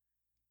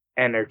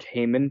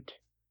entertainment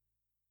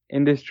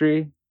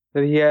industry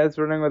that he has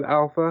running with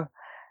Alpha,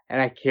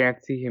 and I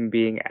can't see him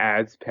being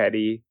as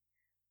petty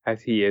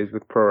as he is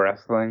with pro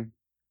wrestling.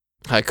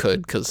 I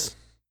could, because,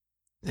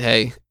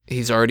 hey,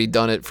 he's already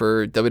done it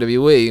for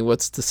WWE.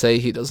 What's to say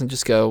he doesn't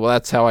just go, well,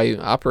 that's how I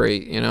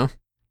operate,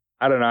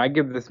 I don't know. I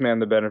give this man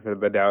the benefit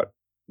of the doubt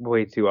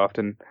way too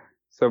often.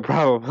 So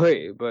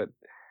probably, but,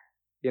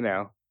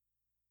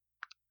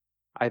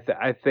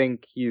 I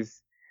think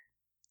he's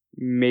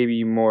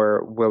maybe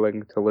more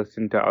willing to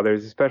listen to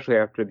others, especially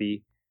after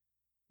the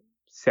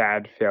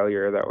sad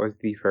failure that was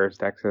the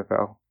first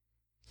XFL.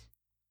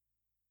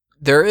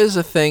 There is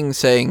a thing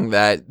saying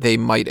that they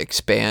might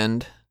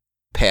expand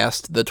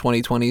past the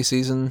 2020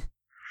 season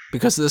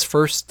because this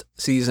first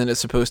season is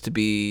supposed to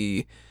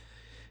be,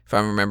 if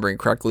I'm remembering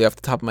correctly off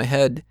the top of my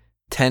head,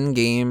 10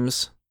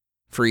 games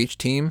for each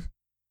team,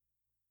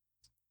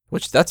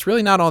 which that's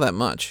really not all that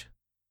much.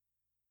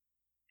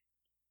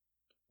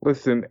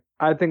 Listen,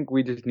 I think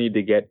we just need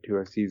to get to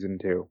a season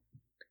 2.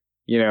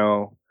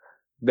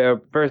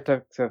 The first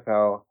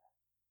XFL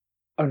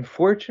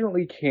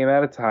unfortunately came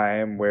at a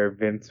time where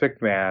Vince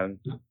McMahon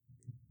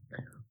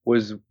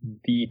was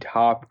the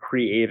top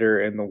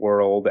creator in the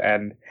world,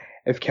 and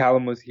if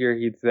Callum was here,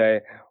 he'd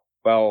say,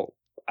 well,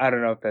 I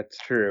don't know if that's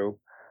true,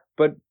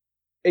 but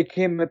it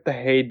came at the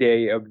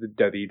heyday of the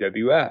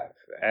WWF,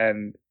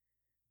 and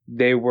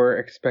they were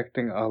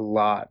expecting a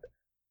lot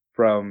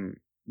from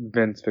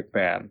Vince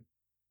McMahon.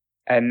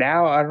 And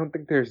now I don't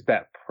think there's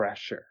that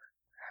pressure.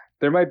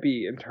 There might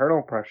be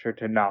internal pressure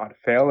to not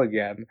fail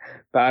again,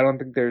 but I don't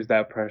think there's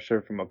that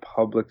pressure from a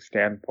public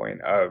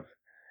standpoint of,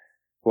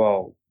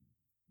 well,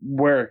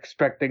 we're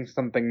expecting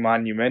something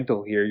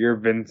monumental here. You're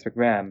Vince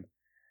McMahon.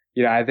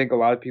 I think a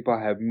lot of people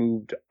have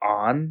moved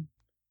on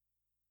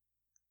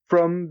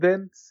from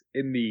Vince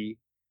in the,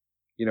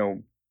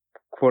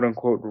 quote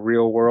unquote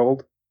real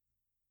world.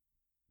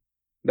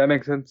 That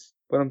makes sense,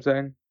 what I'm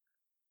saying?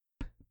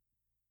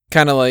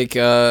 Kind of like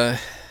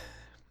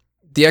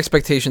the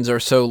expectations are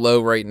so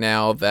low right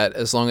now that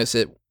as long as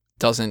it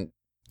doesn't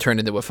turn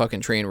into a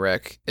fucking train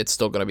wreck, it's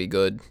still going to be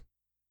good.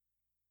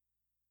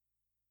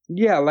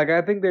 Yeah, like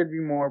I think there'd be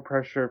more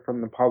pressure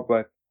from the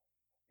public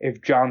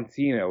if John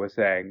Cena was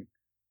saying,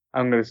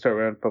 I'm going to start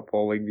my own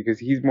football league because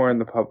he's more in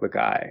the public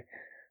eye.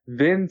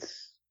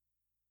 Vince,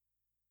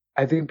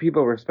 I think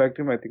people respect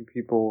him. I think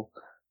people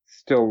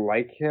still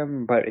like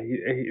him, but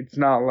it's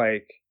not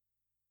like,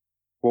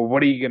 well,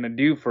 what are you going to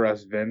do for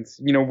us, Vince?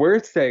 You know,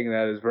 we're saying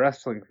that as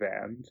wrestling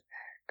fans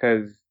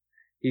because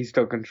he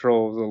still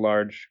controls a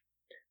large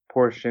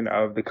portion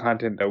of the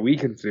content that we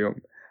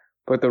consume,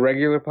 but the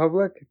regular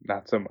public,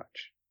 not so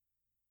much.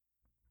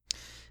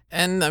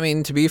 And I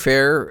mean, to be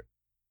fair,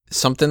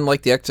 something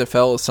like the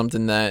XFL is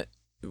something that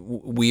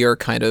we are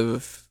kind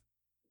of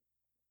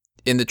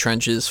in the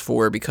trenches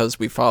for because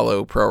we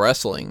follow pro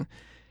wrestling.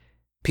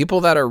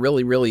 People that are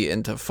really, really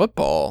into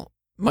football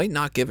might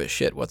not give a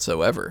shit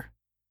whatsoever.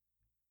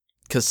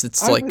 Because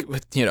it's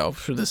you know,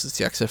 this is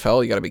the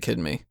XFL, you gotta be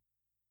kidding me.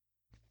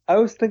 I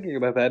was thinking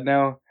about that.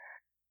 Now,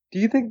 do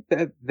you think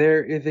that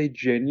there is a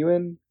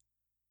genuine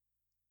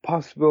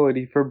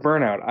possibility for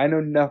burnout? I know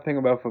nothing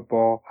about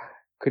football,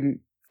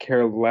 couldn't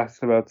care less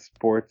about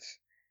sports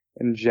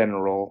in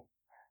general,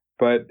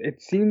 but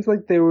it seems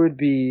like there would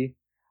be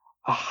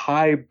a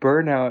high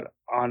burnout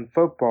on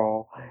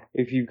football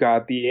if you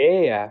got the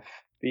AAF,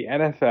 the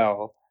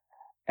NFL,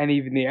 and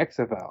even the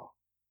XFL.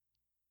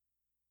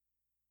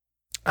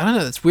 I don't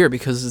know, it's weird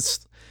because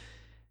it's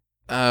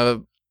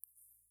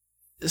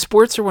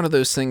sports are one of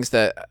those things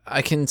that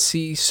I can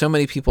see so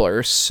many people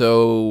are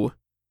so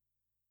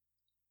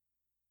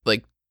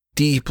like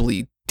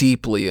deeply,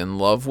 deeply in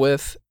love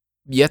with,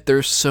 yet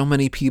there's so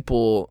many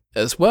people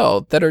as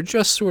well that are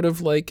just sort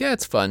of like, yeah,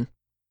 it's fun.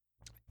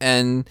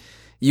 And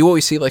you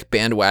always see like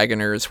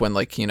bandwagoners when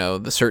like, you know,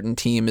 the certain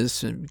team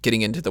is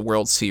getting into the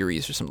World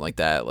Series or something like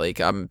that. Like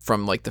I'm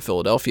from like the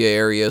Philadelphia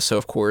area, so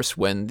of course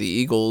when the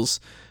Eagles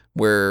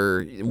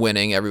were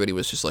winning, everybody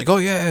was just like, oh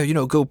yeah, you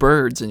know, go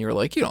Birds. And you're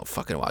like, you don't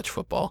fucking watch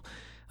football.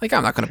 Like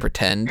I'm not going to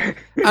pretend.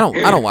 I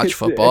don't watch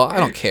football. I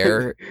don't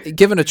care.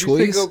 Given a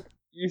choice.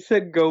 You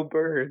said go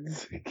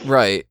Birds.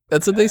 Right.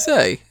 That's what they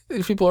say.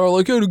 People are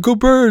like, oh, go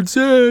Birds.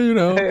 Yeah, you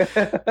know,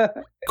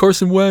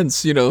 Carson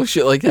Wentz, you know,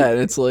 shit like that.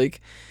 And it's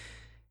like,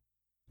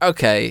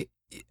 okay,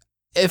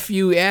 if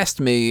you asked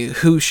me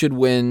who should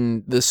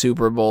win the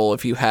Super Bowl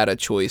if you had a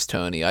choice,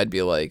 Tony, I'd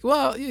be like,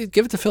 well,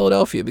 give it to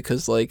Philadelphia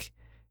because, like,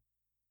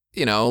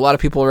 you know, a lot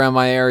of people around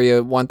my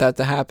area want that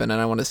to happen and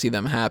I want to see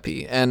them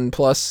happy. And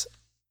plus,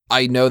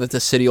 I know that the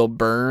city will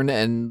burn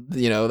and,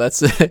 you know,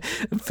 that's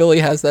Philly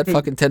has that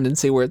fucking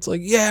tendency where it's like,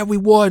 yeah, we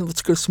won.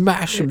 Let's go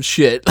smash some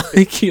shit.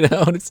 Like, you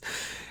know,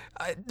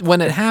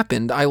 when it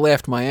happened, I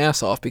laughed my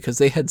ass off because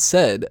they had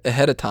said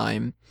ahead of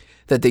time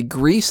that they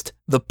greased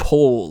the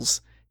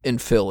poles in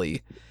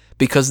Philly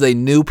because they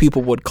knew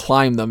people would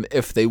climb them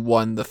if they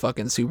won the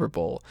fucking Super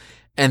Bowl.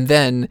 And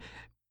then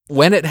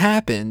when it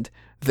happened,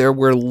 there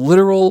were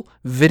literal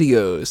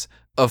videos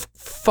of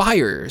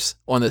fires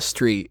on the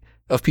street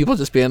of people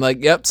just being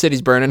like, yep,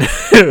 city's burning.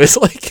 It was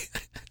like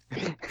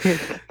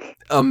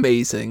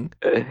amazing.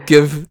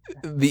 Give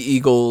the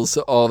Eagles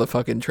all the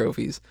fucking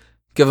trophies.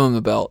 Give them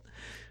the belt.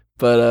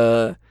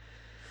 But,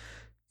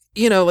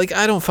 you know, like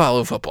I don't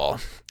follow football.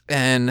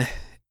 And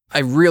I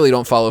really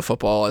don't follow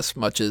football as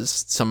much as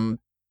some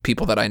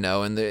people that I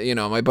know. And, you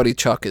know, my buddy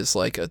Chuck is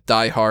like a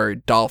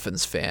diehard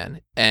Dolphins fan.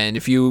 And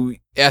if you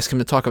ask him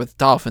to talk about the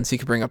Dolphins, he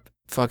could bring up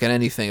fucking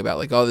anything about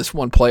like, oh, this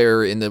one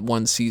player in the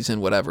one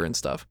season, whatever and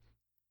stuff.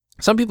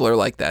 Some people are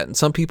like that. And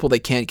some people, they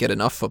can't get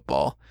enough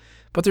football.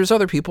 But there's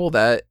other people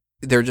that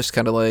they're just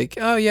kind of like,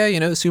 oh, yeah, you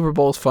know, the Super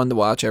Bowl is fun to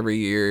watch every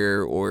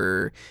year.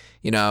 Or,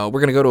 you know,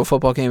 we're going to go to a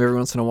football game every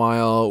once in a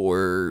while.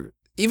 Or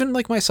even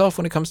like myself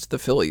when it comes to the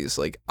Phillies,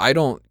 like I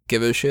don't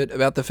give a shit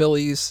about the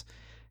Phillies,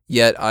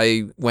 yet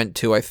I went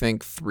to, I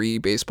think, 3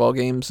 baseball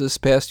games this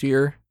past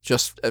year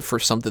just for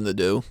something to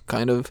do,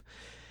 kind of.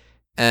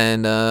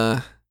 And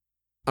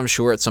I'm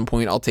sure at some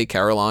point I'll take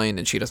Caroline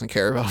and she doesn't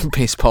care about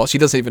baseball. She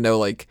doesn't even know,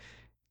 like,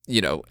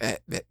 you know,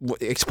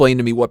 explain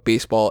to me what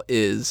baseball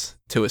is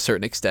to a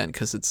certain extent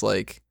because it's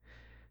like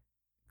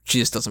she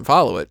just doesn't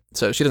follow it.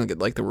 So she doesn't get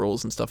like the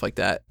rules and stuff like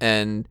that.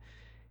 And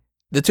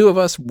the two of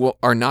us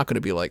are not going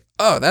to be like,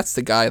 oh, that's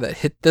the guy that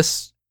hit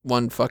this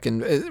one fucking...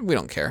 We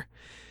don't care.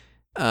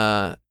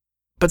 But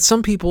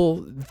some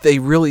people, they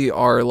really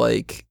are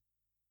like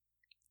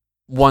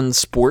one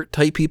sport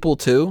type people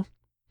too.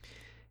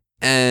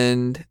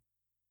 And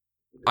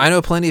I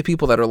know plenty of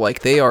people that are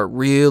like, they are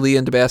really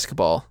into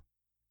basketball.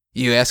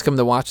 You ask them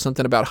to watch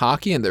something about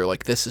hockey and they're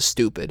like, this is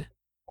stupid.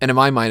 And in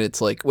my mind, it's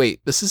like,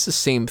 wait, this is the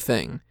same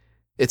thing.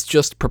 It's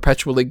just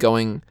perpetually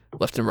going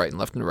left and right and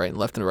left and right and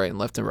left and right and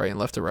left and right and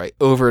left and right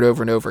over and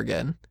over and over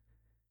again.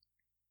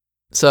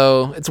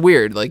 So it's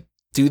weird. Like,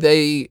 do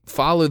they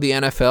follow the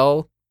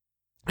NFL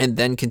and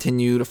then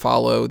continue to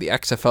follow the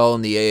XFL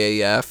and the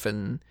AAF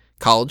and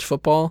college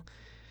football?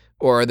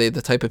 Or are they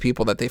the type of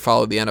people that they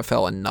follow the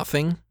NFL and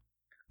nothing?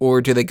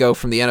 Or do they go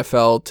from the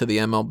NFL to the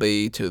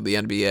MLB to the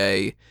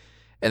NBA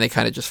and they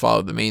kind of just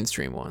followed the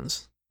mainstream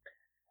ones.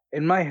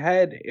 In my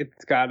head,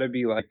 it's got to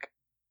be like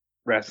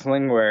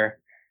wrestling, where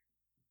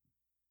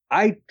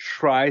I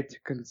try to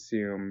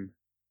consume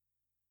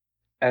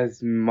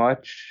as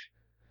much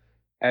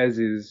as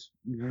is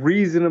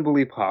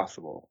reasonably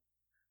possible.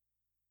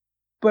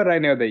 But I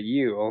know that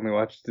you only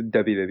watch the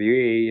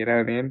WWE, you know what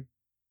I mean?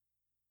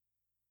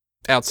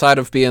 Outside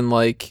of being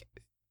like,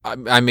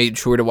 I made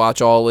sure to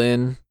watch All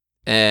In,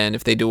 and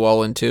if they do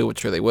All In 2, which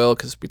sure they will,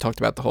 because we talked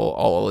about the whole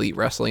All Elite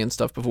Wrestling and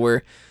stuff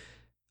before,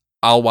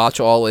 I'll watch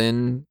All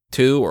In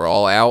 2 or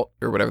All Out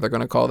or whatever they're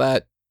going to call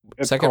that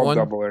It's second called one.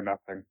 Double or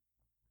Nothing.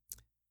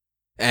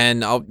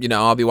 And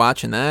I'll be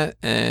watching that,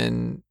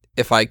 and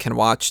if I can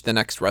watch the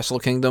next Wrestle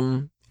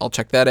Kingdom, I'll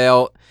check that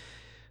out.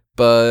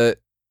 But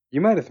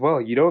You might as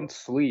well. You don't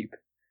sleep.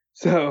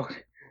 So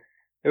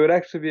it would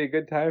actually be a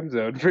good time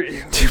zone for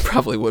you. you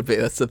probably would be,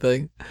 that's the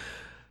thing.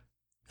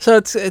 So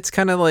it's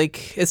kind of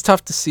like, it's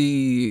tough to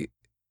see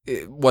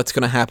what's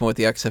going to happen with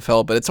the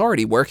XFL, but it's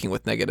already working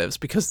with negatives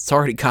because it's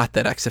already got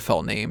that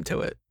XFL name to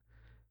it.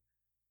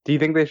 Do you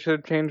think they should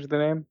have changed the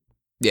name?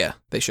 Yeah,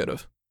 they should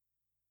have.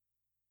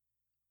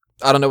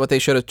 I don't know what they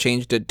should have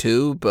changed it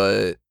to,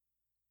 but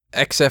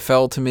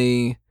XFL to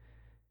me,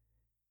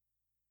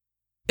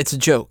 it's a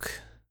joke.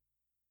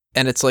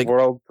 And it's like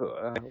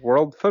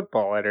World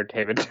Football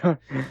Entertainment.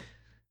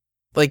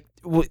 like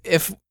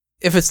if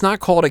it's not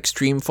called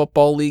Extreme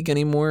Football League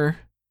anymore,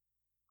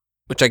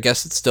 which I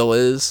guess it still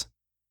is.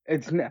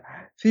 It's not.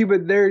 See,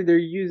 but they're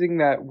using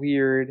that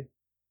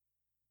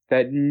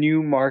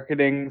new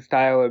marketing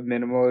style of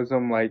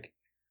minimalism, like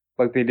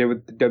they did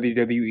with the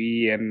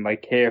WWE and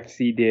like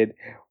KFC did,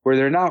 where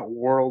they're not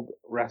World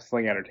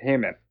Wrestling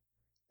Entertainment.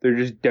 They're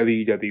just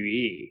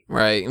WWE.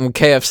 Right. And when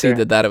KFC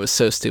did that, it was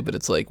so stupid.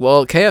 It's like,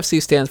 well,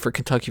 KFC stands for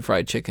Kentucky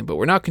Fried Chicken, but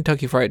we're not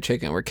Kentucky Fried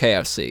Chicken. We're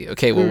KFC.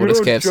 Okay, well, what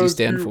does KFC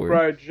stand for?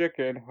 Fried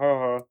Chicken.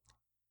 Haha.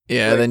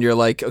 Yeah, then you're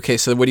like, okay,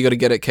 so what are you going to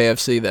get at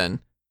KFC then?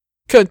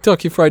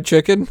 Kentucky Fried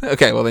Chicken?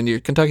 Okay, well, then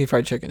you're Kentucky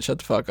Fried Chicken. Shut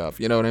the fuck up.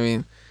 You know what I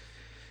mean?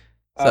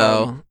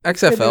 So,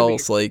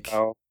 XFL's like,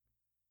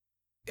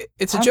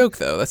 it's a joke,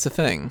 though. That's the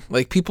thing.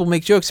 Like, people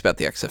make jokes about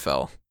the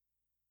XFL.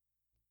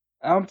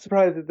 I'm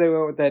surprised that they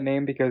went with that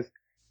name because,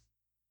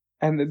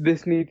 and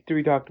this needs to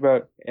be talked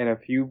about in a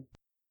few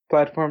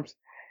platforms,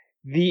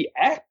 the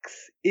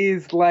X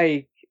is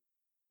like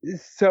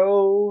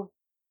so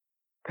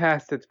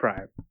past its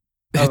prime.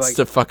 It's like,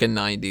 the fucking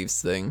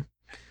 90s thing.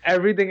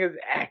 Everything is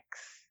X.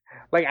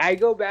 Like, I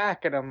go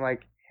back and I'm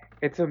like,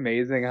 it's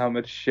amazing how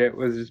much shit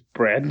was just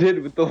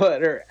branded with the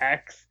letter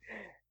X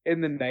in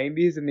the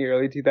 90s and the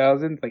early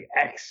 2000s. Like,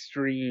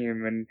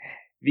 Extreme and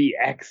the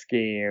X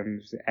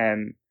Games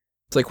and...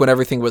 It's like when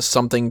everything was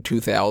something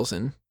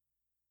 2000.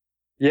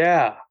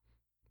 Yeah.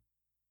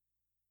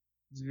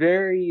 It's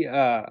very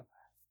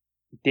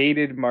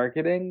dated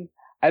marketing.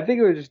 I think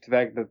it was just the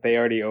fact that they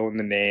already owned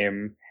the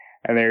name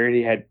and they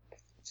already had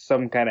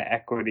some kind of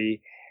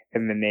equity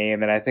in the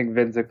name. And I think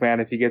Vince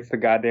McMahon, if he gets the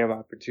goddamn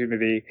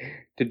opportunity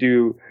to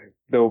do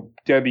the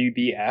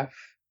WBF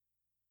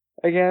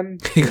again,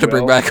 You gotta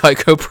bring back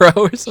Ico Pro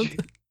or something.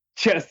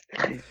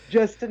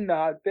 Just to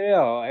not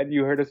bail, and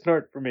you heard a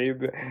snort from me,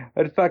 but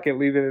I'd fucking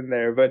leave it in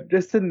there. But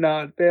just to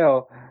not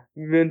bail,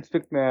 Vince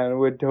McMahon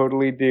would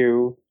totally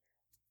do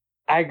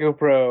Ico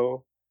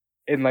Pro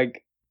in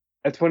like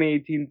a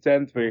 2018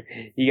 sense, where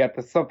you got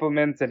the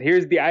supplements, and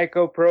here's the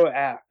Ico Pro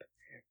app,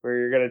 where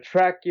you're gonna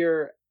track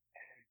your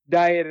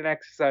diet and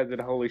exercise, and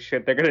holy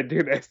shit, they're gonna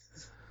do this.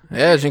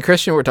 Yeah, Jim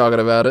Christian, we're talking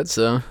about it,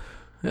 so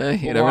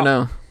you never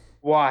know.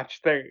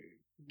 Watch,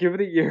 give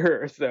it a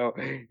year or so.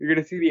 You're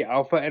gonna see the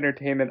Alpha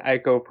Entertainment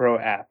Ico Pro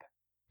app.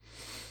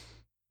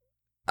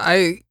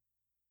 I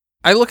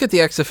look at the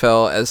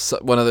XFL as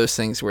one of those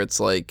things where it's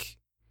like,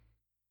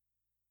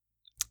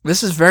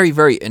 this is very,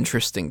 very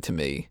interesting to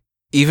me,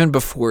 even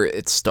before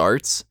it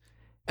starts.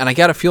 And I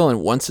got a feeling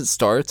once it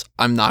starts,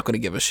 I'm not going to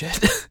give a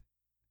shit.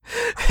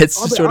 It's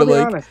just sort of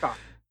like... honest,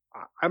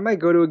 I might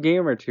go to a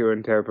game or two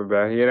in Tampa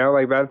Bay, you know?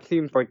 Like, that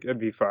seems like it'd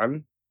be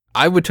fun.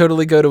 I would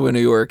totally go to a New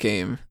York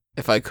game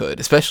if I could,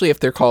 especially if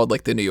they're called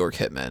like the New York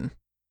Hitmen.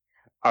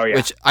 Oh, yeah.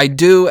 Which I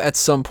do at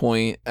some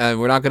point, and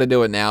we're not going to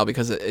do it now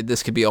because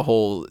this could be a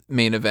whole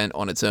main event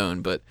on its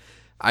own, but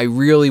I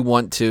really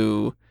want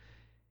to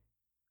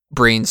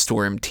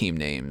brainstorm team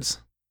names.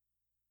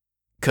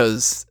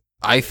 Because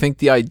I think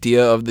the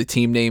idea of the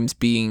team names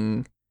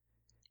being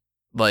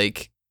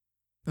like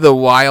the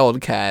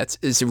Wildcats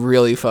is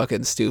really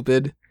fucking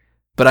stupid.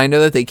 But I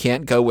know that they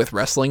can't go with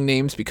wrestling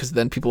names because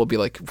then people will be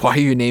like, why are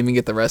you naming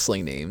it the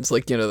wrestling names?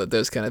 Like, you know,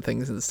 those kind of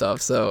things and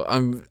stuff. So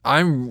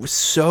I'm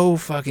so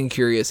fucking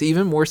curious,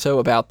 even more so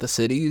about the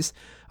cities.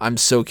 I'm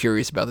so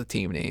curious about the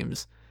team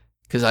names.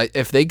 Because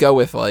if they go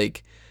with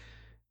like,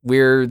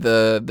 we're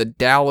the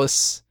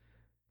Dallas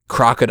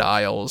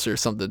Crocodiles or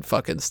something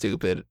fucking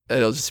stupid,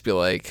 it'll just be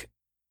like,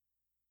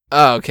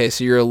 oh, okay,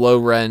 so you're a low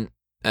rent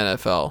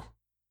NFL.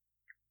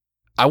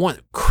 I want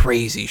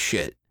crazy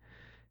shit.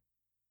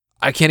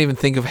 I can't even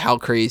think of how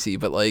crazy,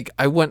 but like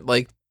I want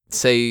like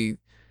say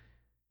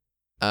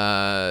what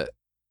are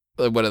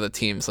the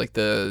teams? Like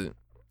the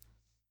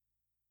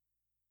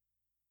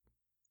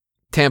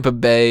Tampa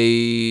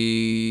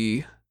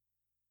Bay.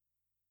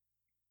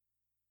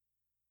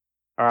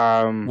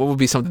 What would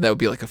be something that would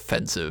be like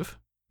offensive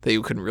that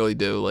you couldn't really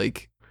do,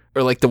 like,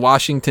 or like the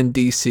Washington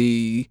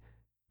D.C.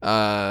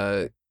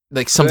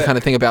 Like some kind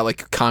of thing about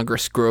like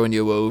Congress screwing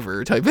you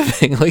over type of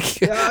thing.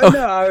 Like, no,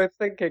 I was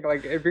thinking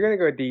like if you're gonna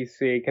go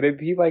DC, could it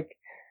be like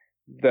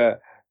the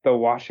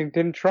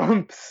Washington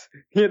Trumps?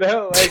 You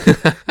know, like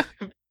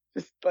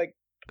just like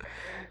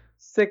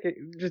sick.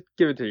 Just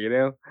give it to you.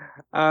 You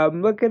know,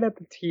 looking at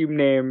the team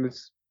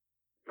names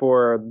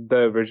for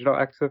the original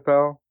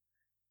XFL,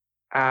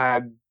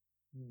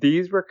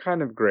 these were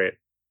kind of great.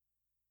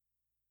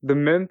 The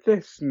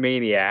Memphis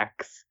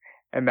Maniacs,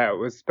 and that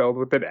was spelled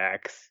with an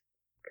X.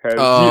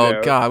 Oh, you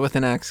know, God, with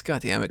an X.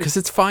 God damn it. Because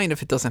it's fine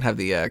if it doesn't have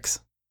the X.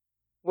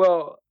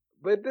 Well,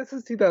 but this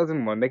is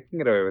 2001. They can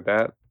get away with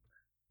that.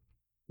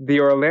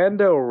 The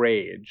Orlando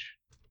Rage,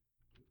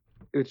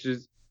 which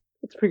is,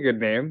 it's a pretty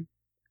good name.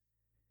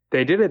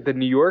 They did it, the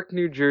New York,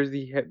 New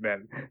Jersey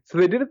Hitmen. So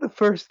they did it the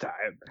first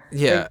time.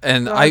 Yeah,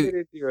 and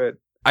I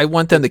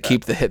want them to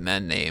keep the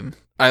Hitmen name.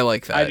 I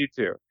like that. I do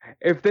too.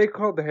 If they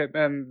called the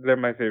Hitmen, they're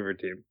my favorite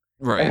team.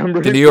 Right.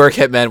 The New York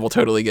Hitmen will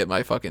totally get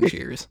my fucking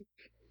cheers.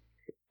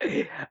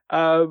 The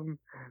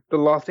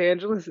Los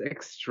Angeles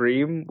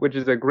Extreme, which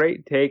is a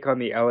great take on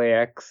the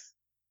LAX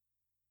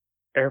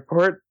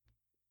airport.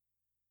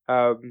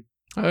 Oh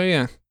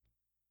yeah.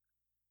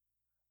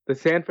 The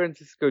San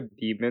Francisco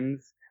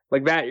Demons,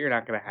 like that, you're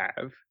not gonna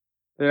have.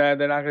 They're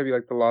not gonna be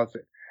like the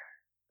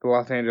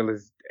Los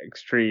Angeles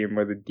Extreme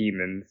or the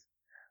Demons,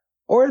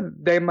 or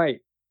they might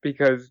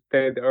because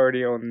they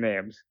already own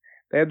names.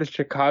 They had the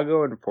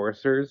Chicago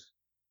Enforcers.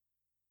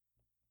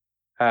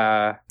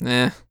 Not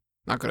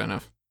good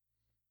enough.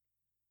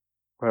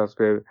 What else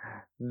we have?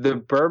 The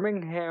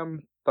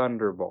Birmingham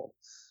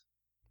Thunderbolts.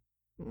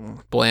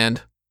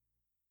 Bland.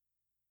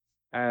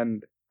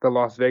 And the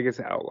Las Vegas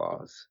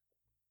Outlaws.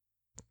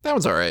 That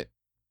one's alright.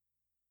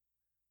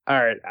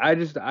 Alright,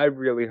 I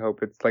really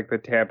hope it's like the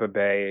Tampa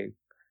Bay,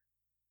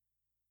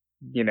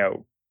 you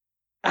know,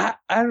 I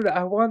don't know,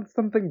 I want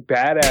something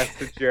badass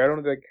this year. I don't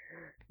want to be like,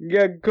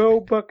 yeah,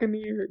 go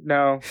Buccaneers.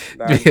 No.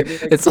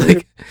 It's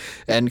like,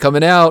 and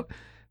coming out,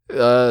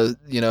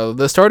 you know,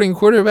 the starting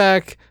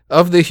quarterback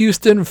of the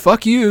Houston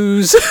fuck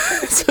yous.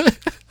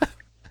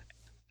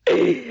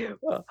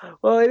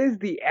 well, it is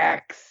the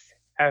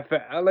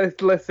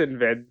XFL. Listen,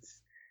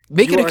 Vince.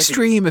 Make it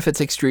extreme if it's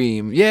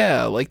extreme.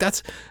 Yeah, like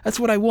that's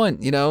what I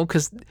want, you know,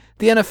 because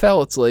the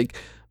NFL, it's like,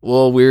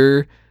 well,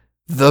 we're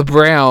the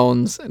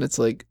Browns, and it's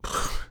like,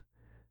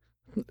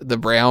 the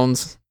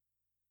Browns.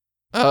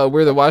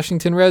 We're the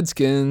Washington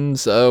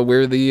Redskins.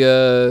 We're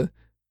the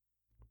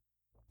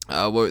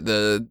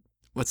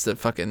what's the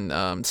fucking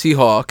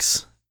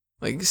Seahawks?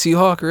 Like,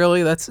 Seahawk,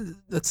 really? That's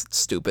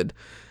stupid.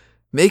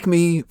 Make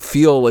me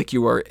feel like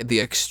you are the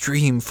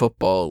Extreme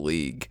Football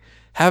League.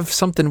 Have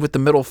something with the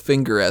middle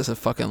finger as a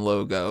fucking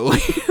logo.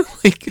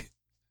 Like,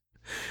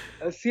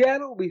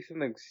 Seattle will be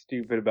something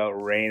stupid about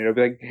rain. It'll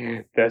be like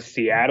the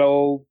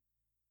Seattle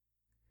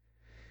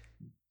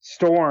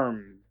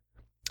Storm.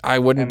 I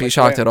wouldn't be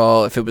shocked at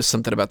all if it was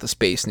something about the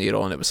Space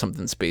Needle and it was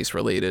something space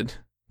related,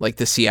 like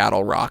the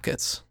Seattle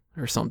Rockets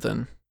or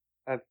something.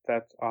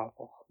 That's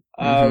awful.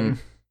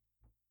 Mm-hmm.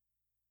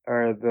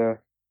 Or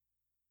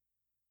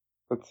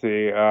let's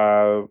see,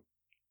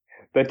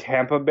 the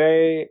Tampa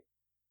Bay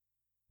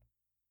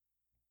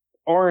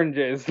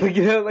Oranges. Like,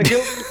 you know, like, it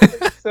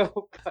was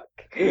so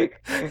fucking.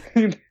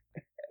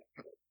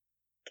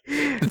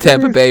 The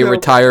Tampa Bay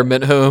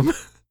retirement home.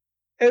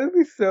 It would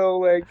be so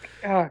like,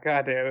 oh,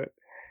 god damn it.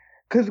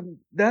 Because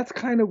that's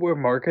kind of where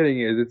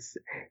marketing is. It's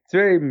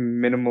very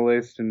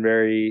minimalist and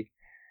very,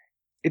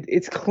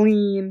 it's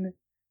clean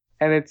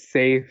and it's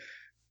safe,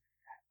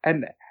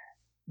 and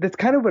that's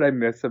kind of what I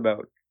miss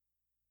about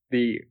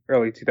the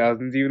early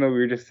 2000s. Even though we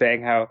were just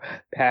saying how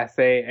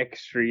passe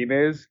extreme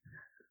is,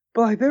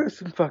 but like there was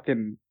some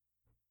fucking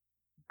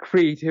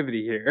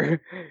creativity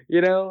here,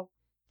 you know.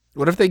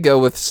 What if they go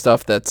with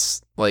stuff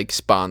that's like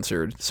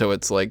sponsored? So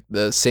it's like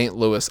the St.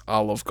 Louis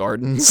Olive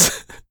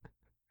Gardens.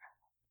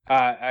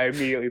 I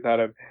immediately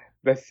thought of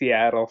the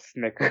Seattle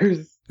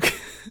Snickers.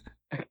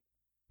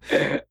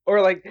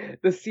 Or like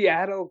the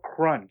Seattle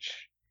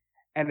Crunch.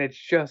 And it's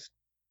just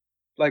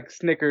like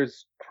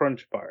Snickers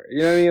Crunch Bar.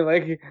 You know what I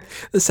mean? Like,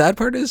 the sad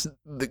part is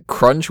the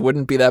Crunch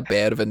wouldn't be that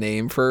bad of a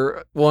name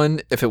for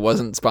one if it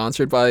wasn't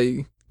sponsored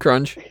by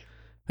Crunch.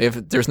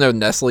 If there's no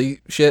Nestle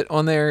shit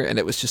on there and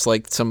it was just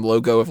like some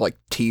logo of like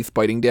teeth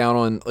biting down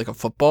on like a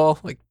football,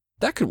 like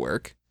that could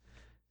work.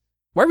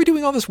 Why are we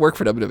doing all this work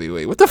for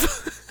WWE? What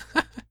the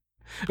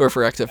or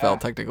for XFL,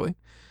 technically.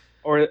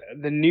 Or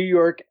the New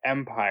York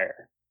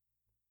Empire.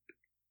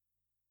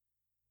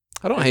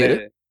 I don't hate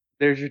it.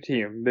 There's your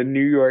team, the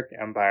New York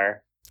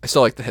Empire. I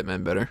still like the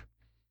Hitmen better.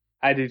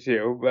 I do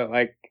too, but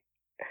like,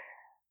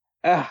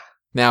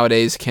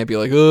 nowadays, can't be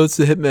like, oh, it's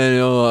the Hitman.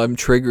 Oh, I'm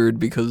triggered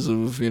because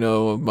of, you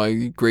know,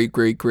 my great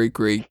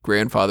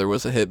grandfather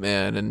was a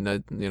hitman,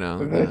 and you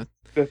know,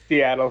 the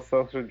Seattle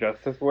social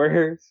justice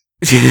warriors.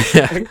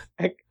 Yeah.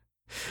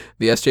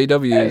 The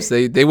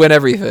SJWs, they win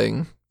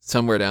everything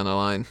somewhere down the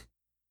line.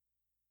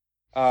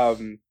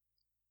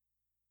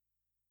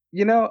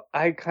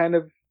 I kind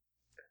of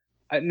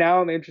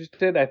now I'm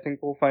interested. I think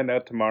we'll find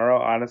out tomorrow.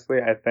 Honestly,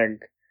 I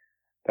think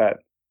that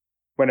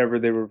whenever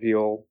they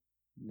reveal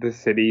the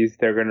cities,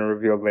 they're going to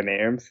reveal the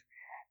names,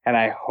 and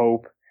I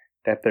hope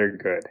that they're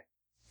good.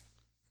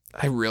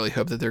 I really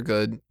hope that they're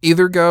good.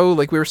 Either go,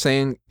 like we were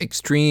saying,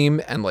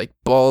 extreme and like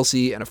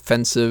ballsy and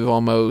offensive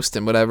almost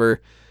and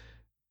whatever,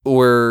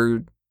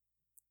 or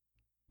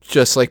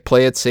just like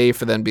play it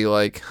safe and then be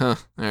like, huh,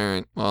 all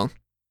right, well,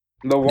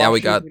 now we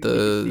got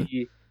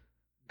the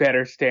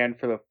better stand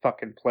for the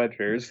fucking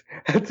pledgers.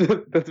 That's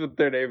what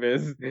their name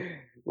is.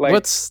 Like,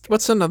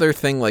 what's another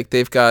thing? Like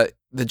they've got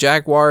the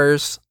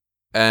Jaguars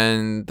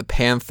and the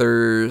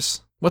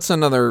Panthers. What's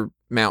another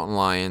mountain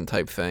lion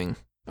type thing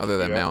other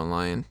than mountain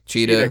lion?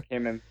 Cheetah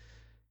came in.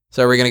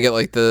 So are we gonna get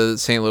like the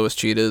St. Louis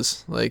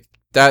Cheetahs? Like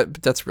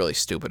that's really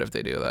stupid if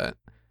they do that.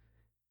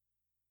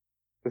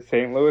 The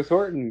St. Louis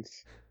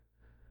Hortons.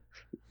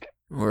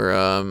 Or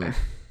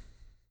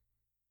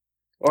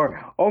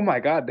oh my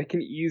god, they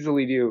can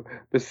easily do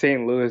the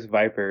St. Louis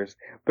Vipers.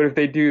 But if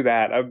they do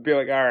that, I'd be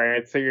like, all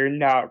right, so you're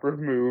not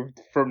removed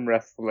from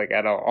wrestling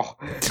at all.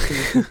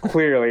 This is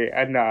clearly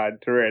a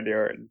nod to Randy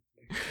Orton.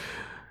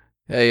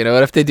 Hey, you know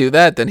what? If they do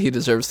that, then he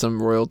deserves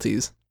some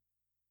royalties.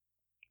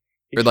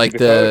 Or like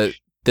the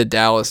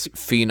Dallas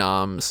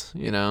Phenoms,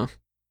 you know?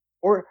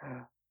 Or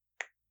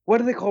what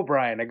do they call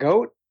Brian? A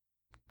goat?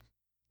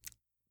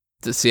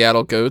 The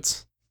Seattle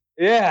Goats?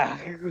 Yeah.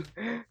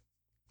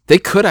 They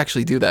could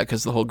actually do that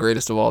because the whole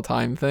greatest of all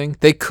time thing.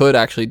 They could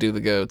actually do the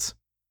Goats.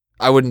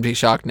 I wouldn't be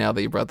shocked now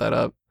that you brought that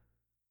up.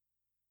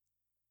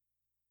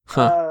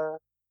 Huh.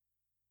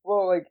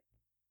 Well, like,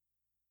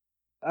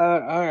 all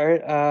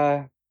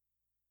right.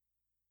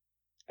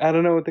 I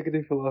don't know what they could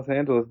do for Los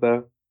Angeles,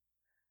 though.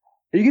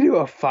 You could do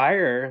a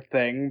fire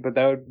thing, but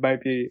that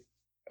might be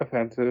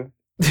offensive.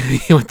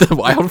 With the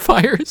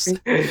wildfires?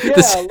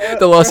 Yeah,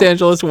 the Los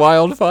Angeles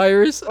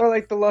wildfires? Or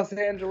like the Los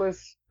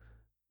Angeles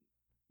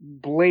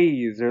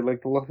blaze, or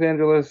like the Los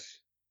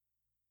Angeles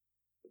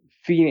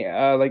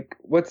like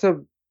what's a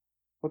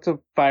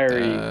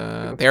fiery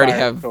they already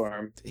have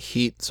storm?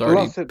 Heat,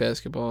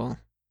 basketball.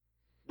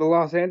 The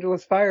Los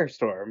Angeles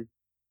firestorm.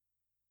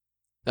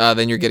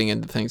 Then you're getting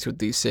into things with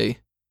DC.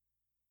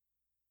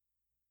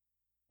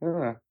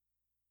 And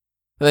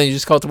then you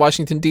just call it the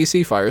Washington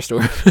DC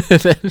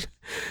Firestorm,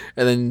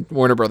 and then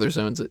Warner Brothers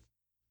owns it.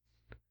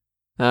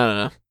 I don't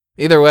know.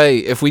 Either way,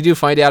 if we do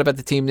find out about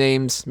the team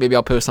names, maybe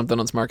I'll post something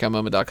on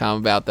smarkoutmoment.com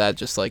about that,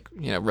 just like,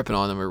 you know, ripping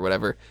on them or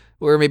whatever.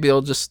 Or maybe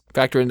I'll just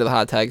factor into the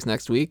hot tags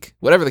next week.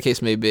 Whatever the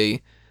case may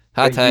be.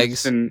 Hot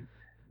tags.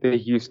 The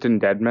Houston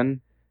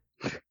Deadmen.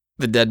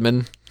 The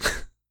Deadmen.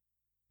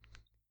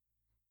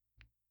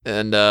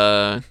 And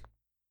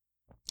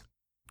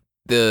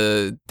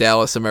the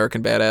Dallas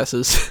American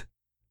Badasses.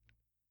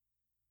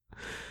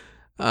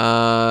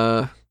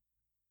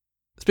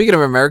 Speaking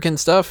of American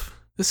stuff,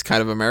 this is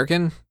kind of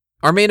American.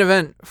 Our main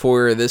event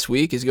for this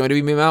week is going to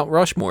be Mount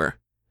Rushmore.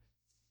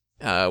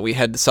 We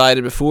had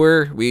decided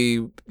before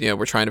we're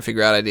trying to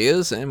figure out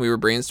ideas, and we were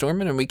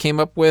brainstorming, and we came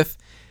up with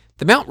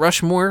the Mount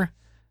Rushmore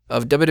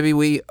of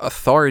WWE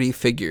authority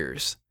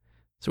figures.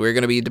 So we're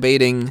going to be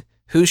debating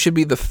who should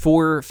be the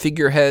 4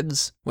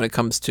 figureheads when it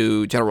comes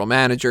to general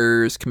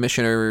managers,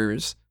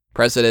 commissioners,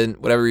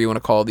 president, whatever you want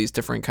to call these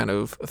different kind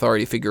of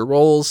authority figure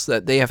roles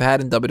that they have had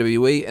in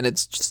WWE, and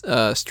it's just,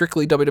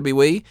 strictly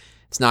WWE.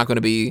 It's not going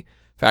to be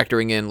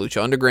factoring in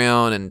Lucha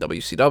Underground and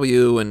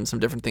WCW and some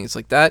different things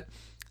like that.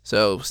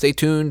 So stay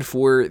tuned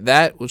for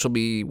that, which will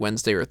be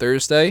Wednesday or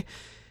Thursday.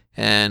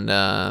 And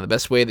the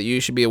best way that you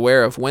should be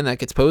aware of when that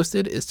gets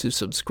posted is to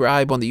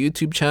subscribe on the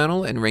YouTube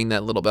channel and ring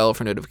that little bell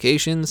for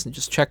notifications, and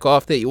just check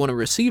off that you want to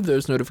receive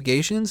those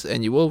notifications,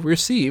 and you will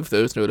receive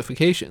those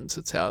notifications.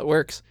 That's how it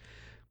works.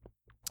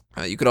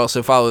 You could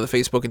also follow the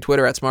Facebook and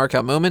Twitter at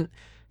Smarkout Moment.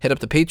 Hit up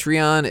the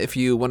Patreon if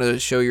you want to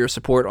show your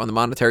support on the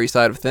monetary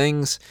side of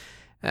things.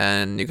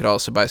 And you could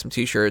also buy some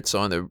t-shirts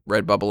on the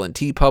Redbubble and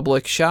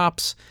TeePublic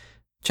shops.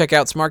 Check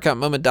out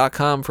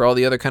smarkoutmoment.com for all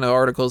the other kind of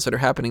articles that are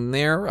happening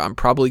there. I'm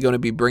probably going to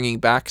be bringing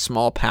back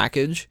Small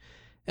Package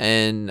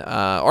in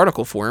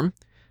article form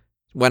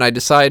when I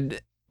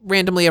decide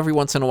randomly every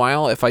once in a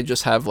while if I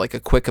just have like a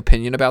quick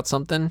opinion about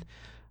something.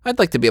 I'd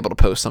like to be able to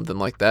post something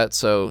like that.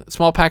 So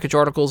Small Package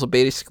articles will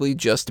basically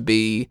just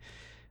be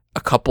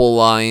a couple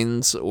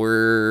lines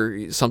or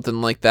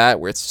something like that,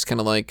 where it's just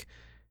kind of like,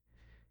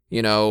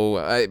 you know,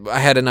 I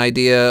had an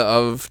idea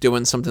of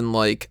doing something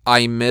like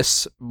I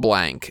miss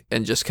blank,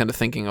 and just kind of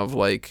thinking of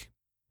like,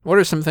 what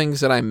are some things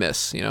that I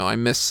miss? You know, I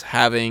miss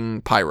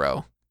having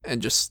pyro,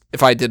 and just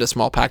if I did a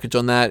small package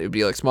on that, it would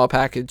be like Small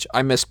Package,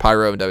 I miss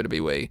pyro in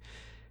WWE.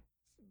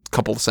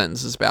 Couple of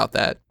sentences about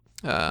that.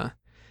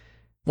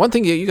 One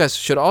thing you guys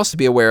should also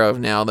be aware of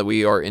now that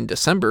we are in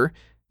December,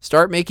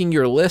 start making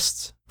your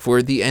lists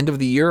for the end of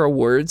the year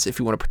awards if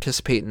you want to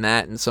participate in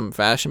that in some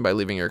fashion by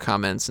leaving your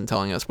comments and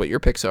telling us what your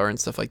picks are and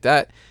stuff like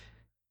that.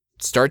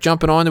 start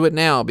jumping onto it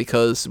now,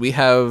 because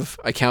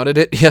I counted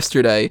it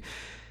yesterday,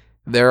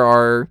 there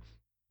are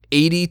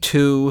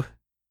 82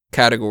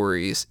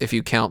 categories if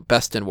you count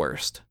best and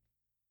worst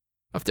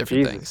of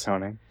different things.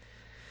 Tony.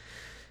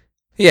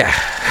 Yeah.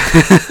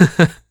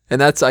 And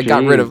that's I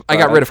got rid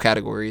of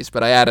categories,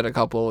 but I added a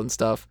couple and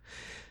stuff.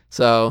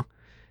 So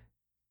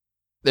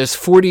there's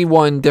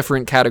 41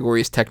 different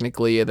categories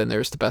technically, and then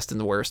there's the best and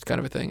the worst kind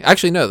of a thing.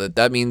 Actually, no,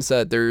 that means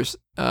that there's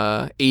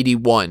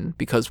 81,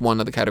 because one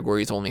of the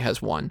categories only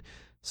has one.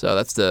 So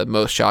that's the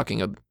most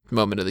shocking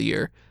moment of the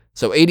year.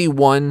 So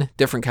 81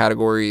 different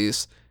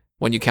categories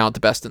when you count the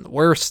best and the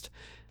worst.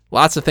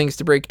 Lots of things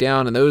to break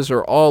down, and those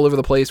are all over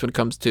the place when it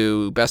comes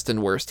to best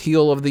and worst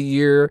heel of the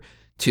year,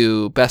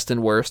 to best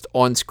and worst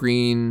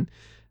on-screen,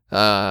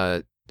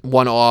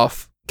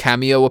 one-off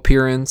cameo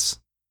appearance,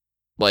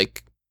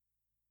 like,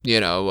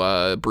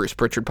 Bruce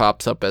Pritchard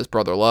pops up as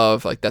Brother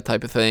Love, like that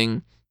type of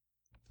thing.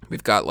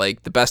 We've got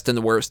like the best and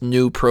the worst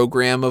new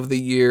program of the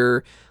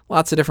year.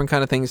 Lots of different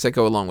kind of things that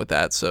go along with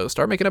that. So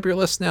start making up your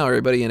list now,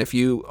 everybody. And if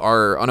you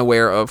are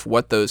unaware of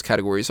what those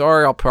categories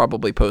are, I'll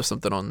probably post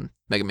something on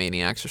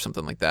Megamaniacs or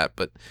something like that.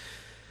 But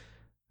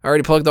I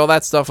already plugged all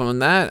that stuff on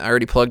that. I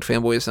already plugged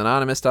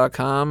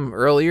fanboysanonymous.com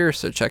earlier,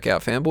 so check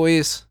out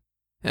Fanboys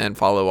and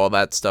follow all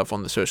that stuff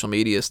on the social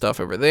media stuff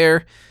over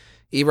there.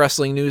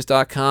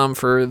 eWrestlingNews.com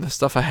for the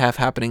stuff I have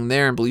happening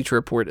there, and Bleacher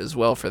Report as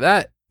well for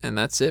that. And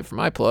that's it for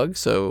my plug,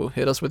 so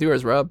hit us with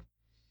yours, Rob.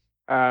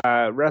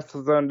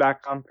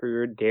 WrestleZone.com for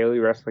your daily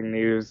wrestling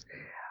news.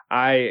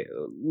 I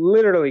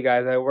literally,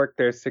 guys, I work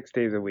there 6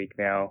 days a week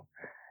now.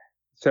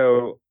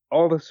 So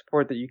all the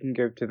support that you can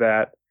give to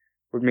that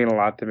would mean a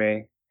lot to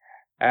me.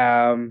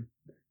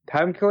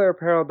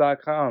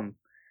 TimekillerApparel.com.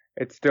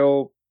 It's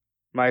still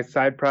my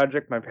side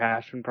project, my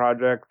passion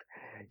project.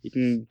 You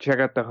can check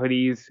out the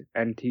hoodies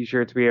and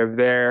t-shirts we have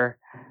there.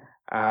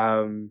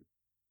 I'm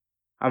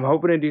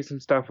hoping to do some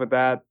stuff with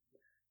that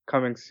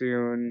coming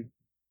soon.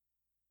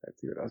 Let's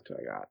see, what else do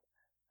I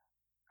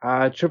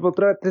got? Triple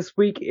Threat this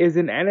week is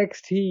an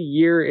NXT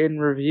year in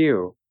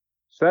review.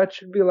 So that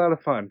should be a lot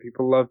of fun.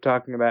 People love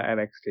talking about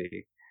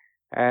NXT.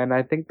 And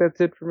I think that's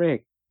it for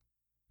me.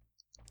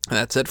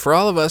 That's it for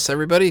all of us,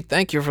 everybody.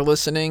 Thank you for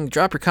listening.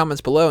 Drop your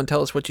comments below and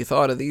tell us what you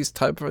thought of these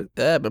type of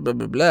blah, blah, blah,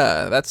 blah,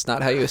 blah. That's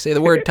not how you say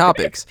the word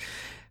topics.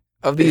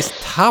 Of these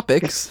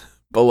topics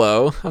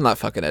below. I'm not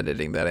fucking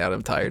editing that out.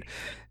 I'm tired.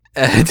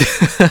 And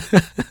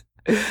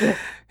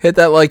hit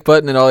that like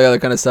button and all the other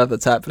kind of stuff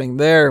that's happening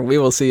there. We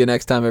will see you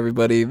next time,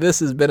 everybody. This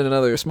has been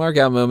another Smart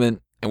Out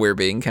moment, and we're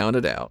being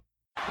counted out.